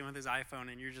Chris walks in with his iPhone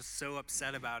and you're just so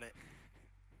upset about it.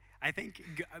 I think,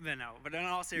 but in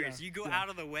all seriousness, you go out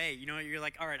of the way. You're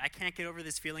like, all right, I can't get over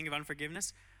this feeling of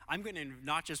unforgiveness. I'm going to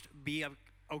not just be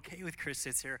okay with Chris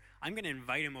sits here. I'm going to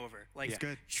invite him over. Like,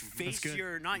 face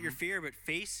your, not your fear, but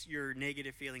face your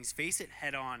negative feelings. Face it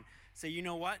head on. Say, you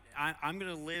know what? I'm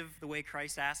going to live the way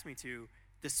Christ asked me to,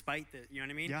 despite this. You know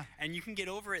what I mean? Yeah. And you can get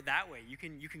over it that way. You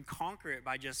can conquer it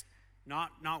by just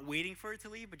not waiting for it to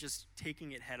leave, but just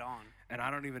taking it head on. And I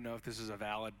don't even know if this is a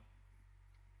valid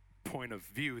point of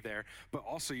view there, but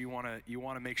also you want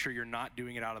to make sure you're not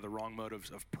doing it out of the wrong motives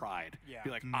of pride. Be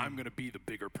like, I'm going to be the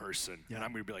bigger person, and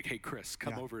I'm going to be like, hey, Chris,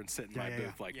 come over and sit in my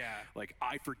booth. Like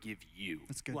I forgive you.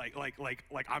 That's good.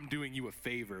 Like I'm doing you a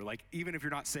favor. Like, even if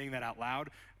you're not saying that out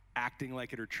loud, acting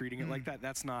like it or treating it like that,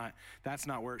 that's not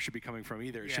where it should be coming from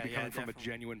either. It should be coming from a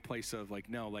genuine place of like,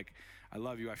 no, like, I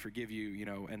love you, I forgive you,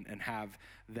 and have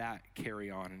that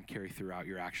carry on and carry throughout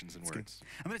your actions and words. Good.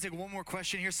 I'm going to take one more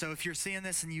question here. So if you're seeing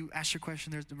this and you ask your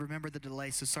question, remember the delay,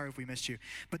 so sorry if we missed you.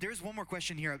 But there's one more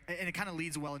question here, and it kind of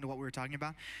leads well into what we were talking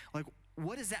about. Like,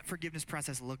 what does that forgiveness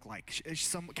process look like?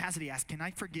 Cassidy asked, can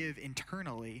I forgive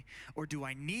internally, or do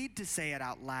I need to say it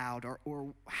out loud,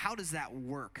 or how does that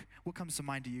work? What comes to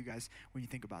mind to you guys when you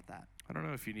think about that? I don't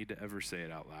know if you need to ever say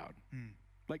it out loud.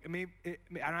 Like, and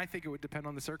I think it would depend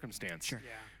on the circumstance. Sure.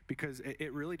 Yeah. Because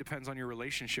it really depends on your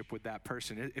relationship with that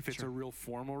person. If it's a real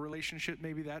formal relationship,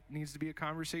 maybe that needs to be a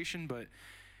conversation. But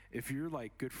if you're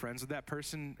like good friends with that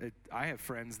person, I have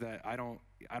friends that I don't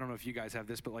know if you guys have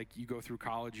this, but like you go through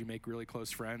college, you make really close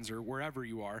friends or wherever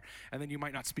you are, and then you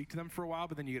might not speak to them for a while,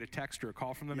 but then you get a text or a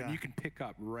call from them, and you can pick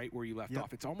up right where you left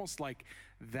off. It's almost like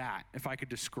that, if I could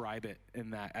describe it in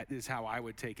that, is how I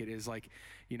would take it, is like,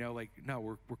 like, no,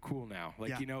 we're cool now.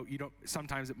 Like, you don't,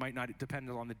 sometimes it might not,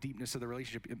 depend on the deepness of the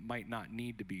relationship, it might not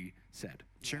need to be said.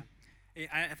 Sure.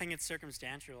 I think it's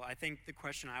circumstantial. I think the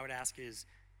question I would ask is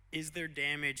there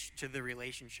damage to the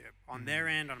relationship on their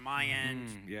end, on my end,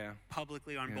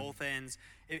 publicly on both ends?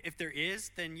 If there is,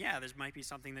 then there might be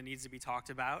something that needs to be talked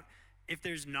about. If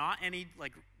there's not any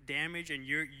like damage, and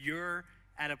you're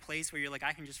at a place where you're like,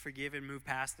 I can just forgive and move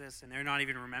past this, and they're not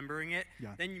even remembering it,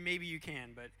 then maybe you can.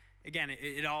 But again,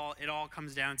 it all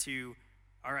comes down to,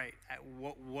 all right,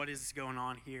 what is going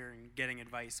on here, and getting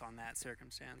advice on that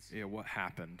circumstance. Yeah, what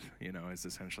happened, is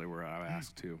essentially where I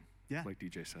ask too. Yeah. like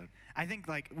DJ said. I think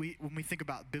when we think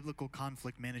about biblical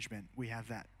conflict management, we have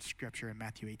that scripture in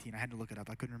Matthew 18. I had to look it up.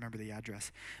 I couldn't remember the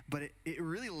address. But it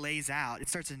really lays out, it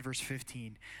starts in verse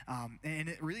 15, and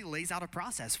it really lays out a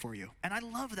process for you. And I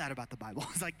love that about the Bible.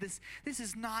 It's like this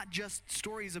is not just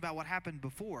stories about what happened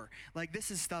before. Like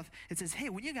this is stuff, it says, hey,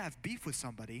 when you have beef with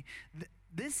somebody,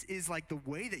 this is like the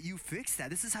way that you fix that.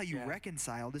 This is how you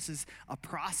reconcile. This is a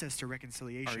process to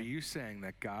reconciliation. Are you saying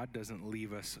that God doesn't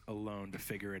leave us alone to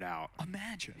figure it out?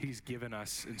 Imagine. He's given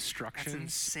us instructions. That's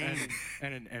insane.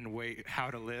 and way how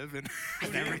to live and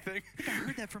everything. I think I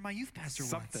heard that from my youth pastor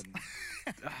once.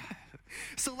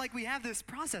 So like we have this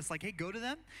process, like, hey, go to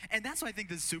them. And that's why I think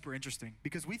this is super interesting,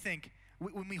 because we think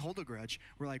when we hold a grudge,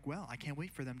 we're like, well, I can't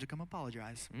wait for them to come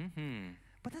apologize. Mm-hmm.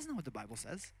 But that's not what the Bible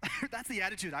says. That's the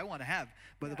attitude I want to have.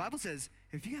 But the Bible says,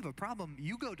 if you have a problem,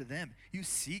 you go to them. You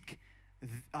seek,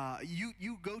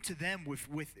 you go to them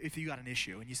with if you got an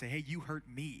issue, and you say, hey, you hurt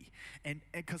me. And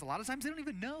because a lot of times they don't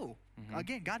even know. Mm-hmm.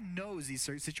 Again, God knows these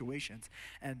situations.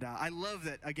 And I love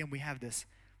that, again, we have this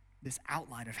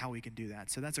outline of how we can do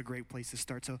that. So that's a great place to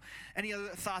start. So any other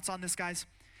thoughts on this, guys?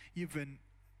 You've been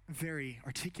very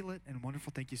articulate and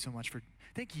wonderful. Thank you so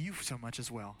much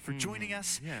as well for joining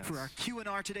us for our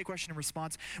Q&R today, question and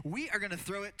response. We are going to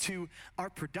throw it to our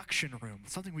production room,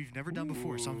 something we've never done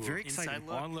before. So I'm very excited.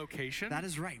 On location? That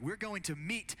is right. We're going to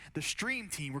meet the stream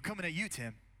team. We're coming at you,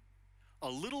 Tim. A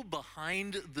little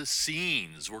behind the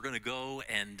scenes. We're going to go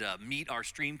and meet our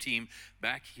stream team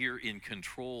back here in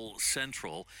Control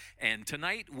Central. And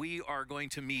tonight we are going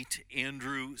to meet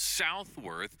Andrew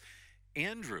Southworth.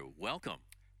 Andrew, welcome.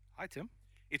 Hi, Tim.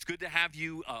 It's good to have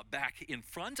you back in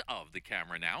front of the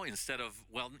camera now instead of,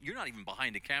 well, you're not even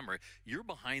behind the camera. You're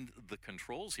behind the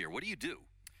controls here. What do you do?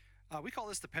 We call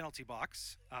this the penalty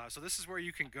box. So this is where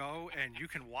you can go and you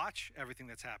can watch everything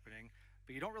that's happening,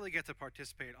 but you don't really get to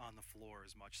participate on the floor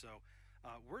as much. So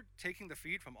we're taking the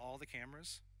feed from all the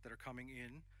cameras that are coming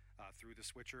in through the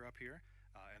switcher up here,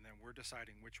 and then we're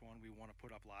deciding which one we want to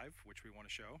put up live, which we want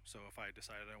to show. So if I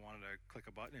decided I wanted to click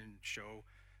a button and show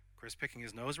Chris picking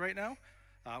his nose right now,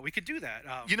 we could do that.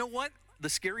 You know what? The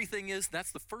scary thing is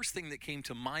that's the first thing that came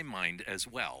to my mind as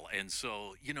well. And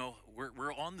so, you know,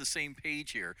 we're on the same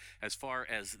page here as far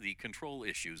as the control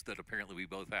issues that apparently we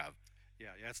both have. Yeah,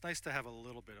 it's nice to have a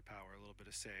little bit of power, a little bit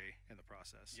of say in the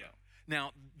process. Yeah.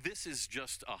 Now, this is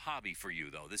just a hobby for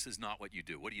you, though. This is not what you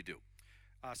do. What do you do?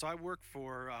 So I work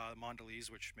for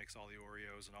Mondelez, which makes all the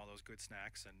Oreos and all those good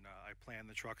snacks, and I plan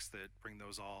the trucks that bring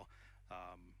those all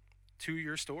to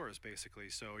your stores, basically.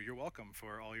 So you're welcome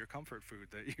for all your comfort food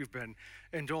that you've been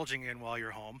indulging in while you're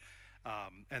home.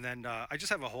 And then I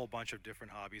just have a whole bunch of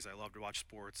different hobbies. I love to watch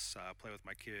sports, play with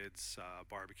my kids,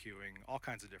 barbecuing, all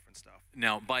kinds of different stuff.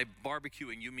 Now, by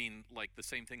barbecuing, you mean like the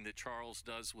same thing that Charles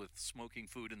does with smoking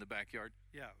food in the backyard?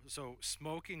 Yeah, so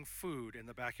smoking food in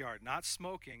the backyard, not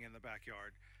smoking in the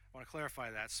backyard. I want to clarify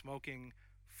that. Smoking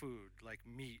food, like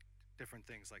meat, different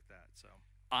things like that. So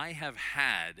I have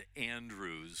had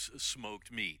Andrew's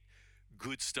smoked meat.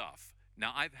 Good stuff.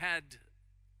 Now, I've had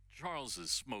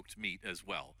Charles's smoked meat as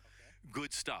well. Okay.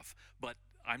 Good stuff. But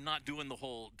I'm not doing the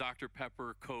whole Dr.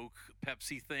 Pepper, Coke,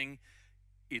 Pepsi thing.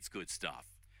 It's good stuff.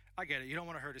 I get it. You don't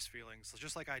want to hurt his feelings.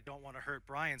 Just like I don't want to hurt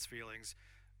Brian's feelings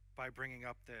by bringing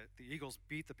up that the Eagles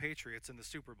beat the Patriots in the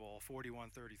Super Bowl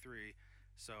 41-33.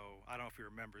 So I don't know if he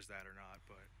remembers that or not.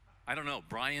 But I don't know.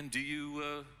 Brian, do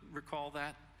you recall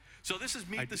that? So this is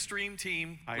Meet the Stream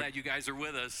Team. Glad you guys are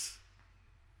with us.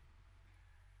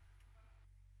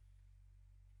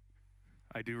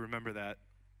 I do remember that.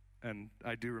 And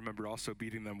I do remember also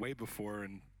beating them way before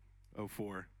in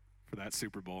 2004 for that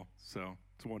Super Bowl. So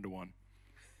it's 1-1.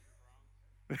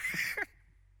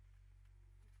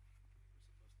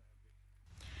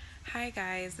 Hi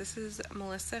guys, this is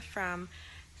Melissa from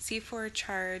C4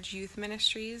 Charge Youth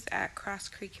Ministries at Cross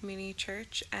Creek Community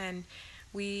Church, and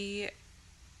we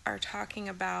are talking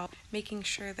about making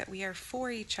sure that we are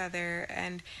for each other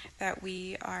and that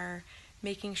we are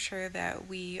making sure that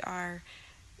we are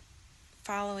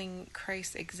following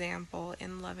Christ's example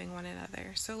in loving one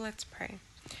another. So let's pray.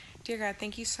 Dear God,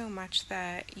 thank you so much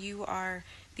that you are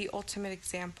the ultimate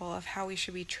example of how we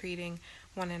should be treating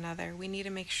one another. We need to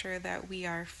make sure that we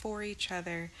are for each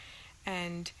other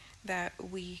and that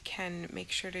we can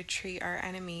make sure to treat our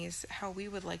enemies how we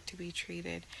would like to be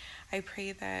treated. I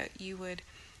pray that you would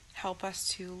help us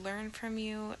to learn from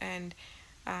you and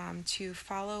to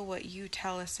follow what you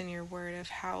tell us in your word of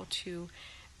how to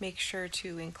make sure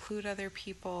to include other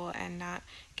people and not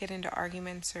get into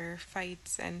arguments or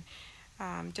fights and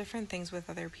different things with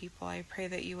other people. I pray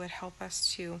that you would help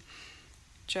us to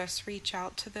just reach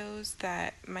out to those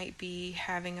that might be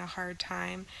having a hard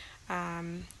time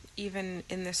even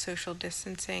in this social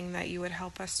distancing, that you would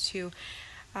help us to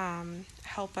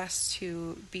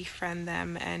befriend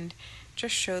them and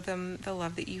just show them the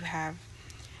love that you have.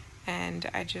 And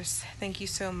I just thank you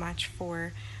so much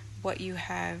for what you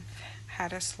have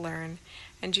had us learn.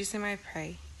 In Jesus' name I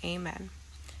pray, amen.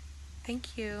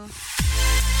 Thank you.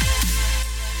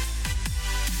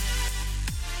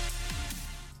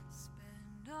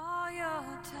 All your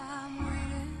time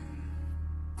waiting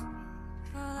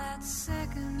for that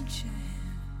second chance,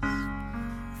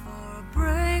 for a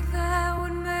break that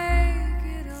would make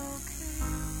it okay.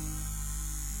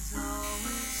 There's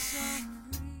always some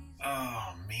reason.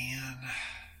 Oh, man.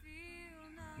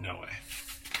 No way.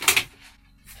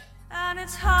 And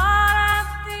it's hard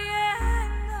at the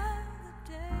end of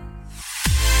the day.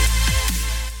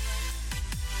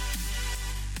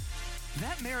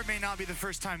 That may or may not be the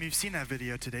first time you've seen that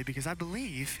video today, because I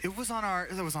believe it was on our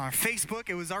Facebook.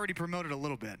 It was already promoted a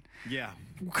little bit. Yeah.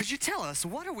 Could you tell us,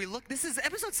 what are we this is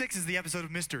episode 6 is the episode of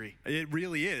mystery. It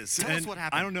really is. Tell us what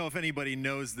happened. I don't know if anybody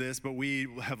knows this, but we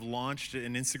have launched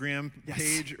an Instagram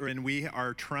page, and we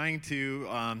are trying to,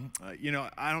 I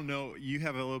don't know, you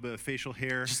have a little bit of facial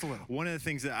hair. Just a little. One of the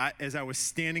things that as I was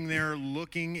standing there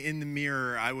looking in the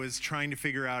mirror, I was trying to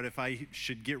figure out if I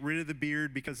should get rid of the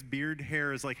beard, because beard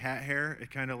hair is like hat hair. It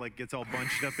kind of like gets all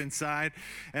bunched up inside.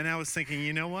 And I was thinking,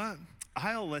 you know what?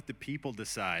 I'll let the people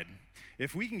decide.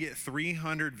 If we can get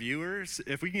 300 viewers,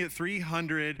 if we can get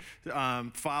 300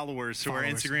 followers to our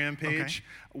Instagram page,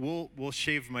 we'll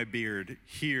shave my beard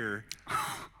here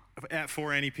at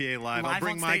 4NEPA Live. I'll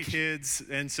bring my kids,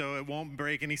 and so it won't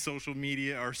break any social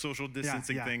media or social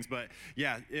distancing things. But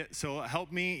so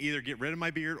help me either get rid of my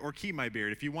beard or keep my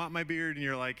beard. If you want my beard and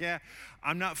you're like, yeah,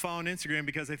 I'm not following Instagram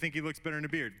because I think he looks better in a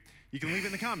beard, you can leave it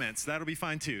in the comments. That'll be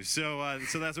fine too. So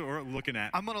that's what we're looking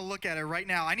at. I'm going to look at it right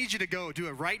now. I need you to go do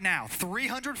it right now.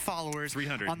 300 followers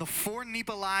 300. On the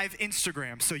 4NEPA Live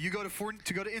Instagram. So you go to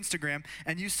Instagram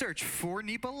and you search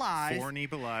 4NEPA Live.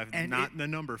 4NEPA Live, and not the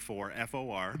number 4,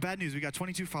 F-O-R. Bad news, we got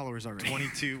 22 followers already.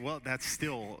 22. Well, that's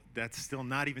still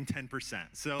not even 10%.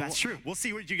 So that's true. We'll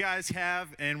see what you guys have,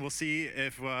 and we'll see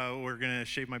if we're going to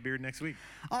shave my beard next week.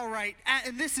 All right.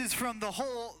 And this is from the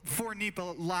whole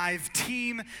 4NEPA Live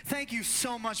team. Thank you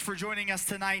so much for joining us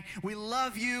tonight. We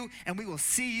love you, and we will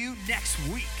see you next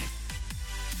week.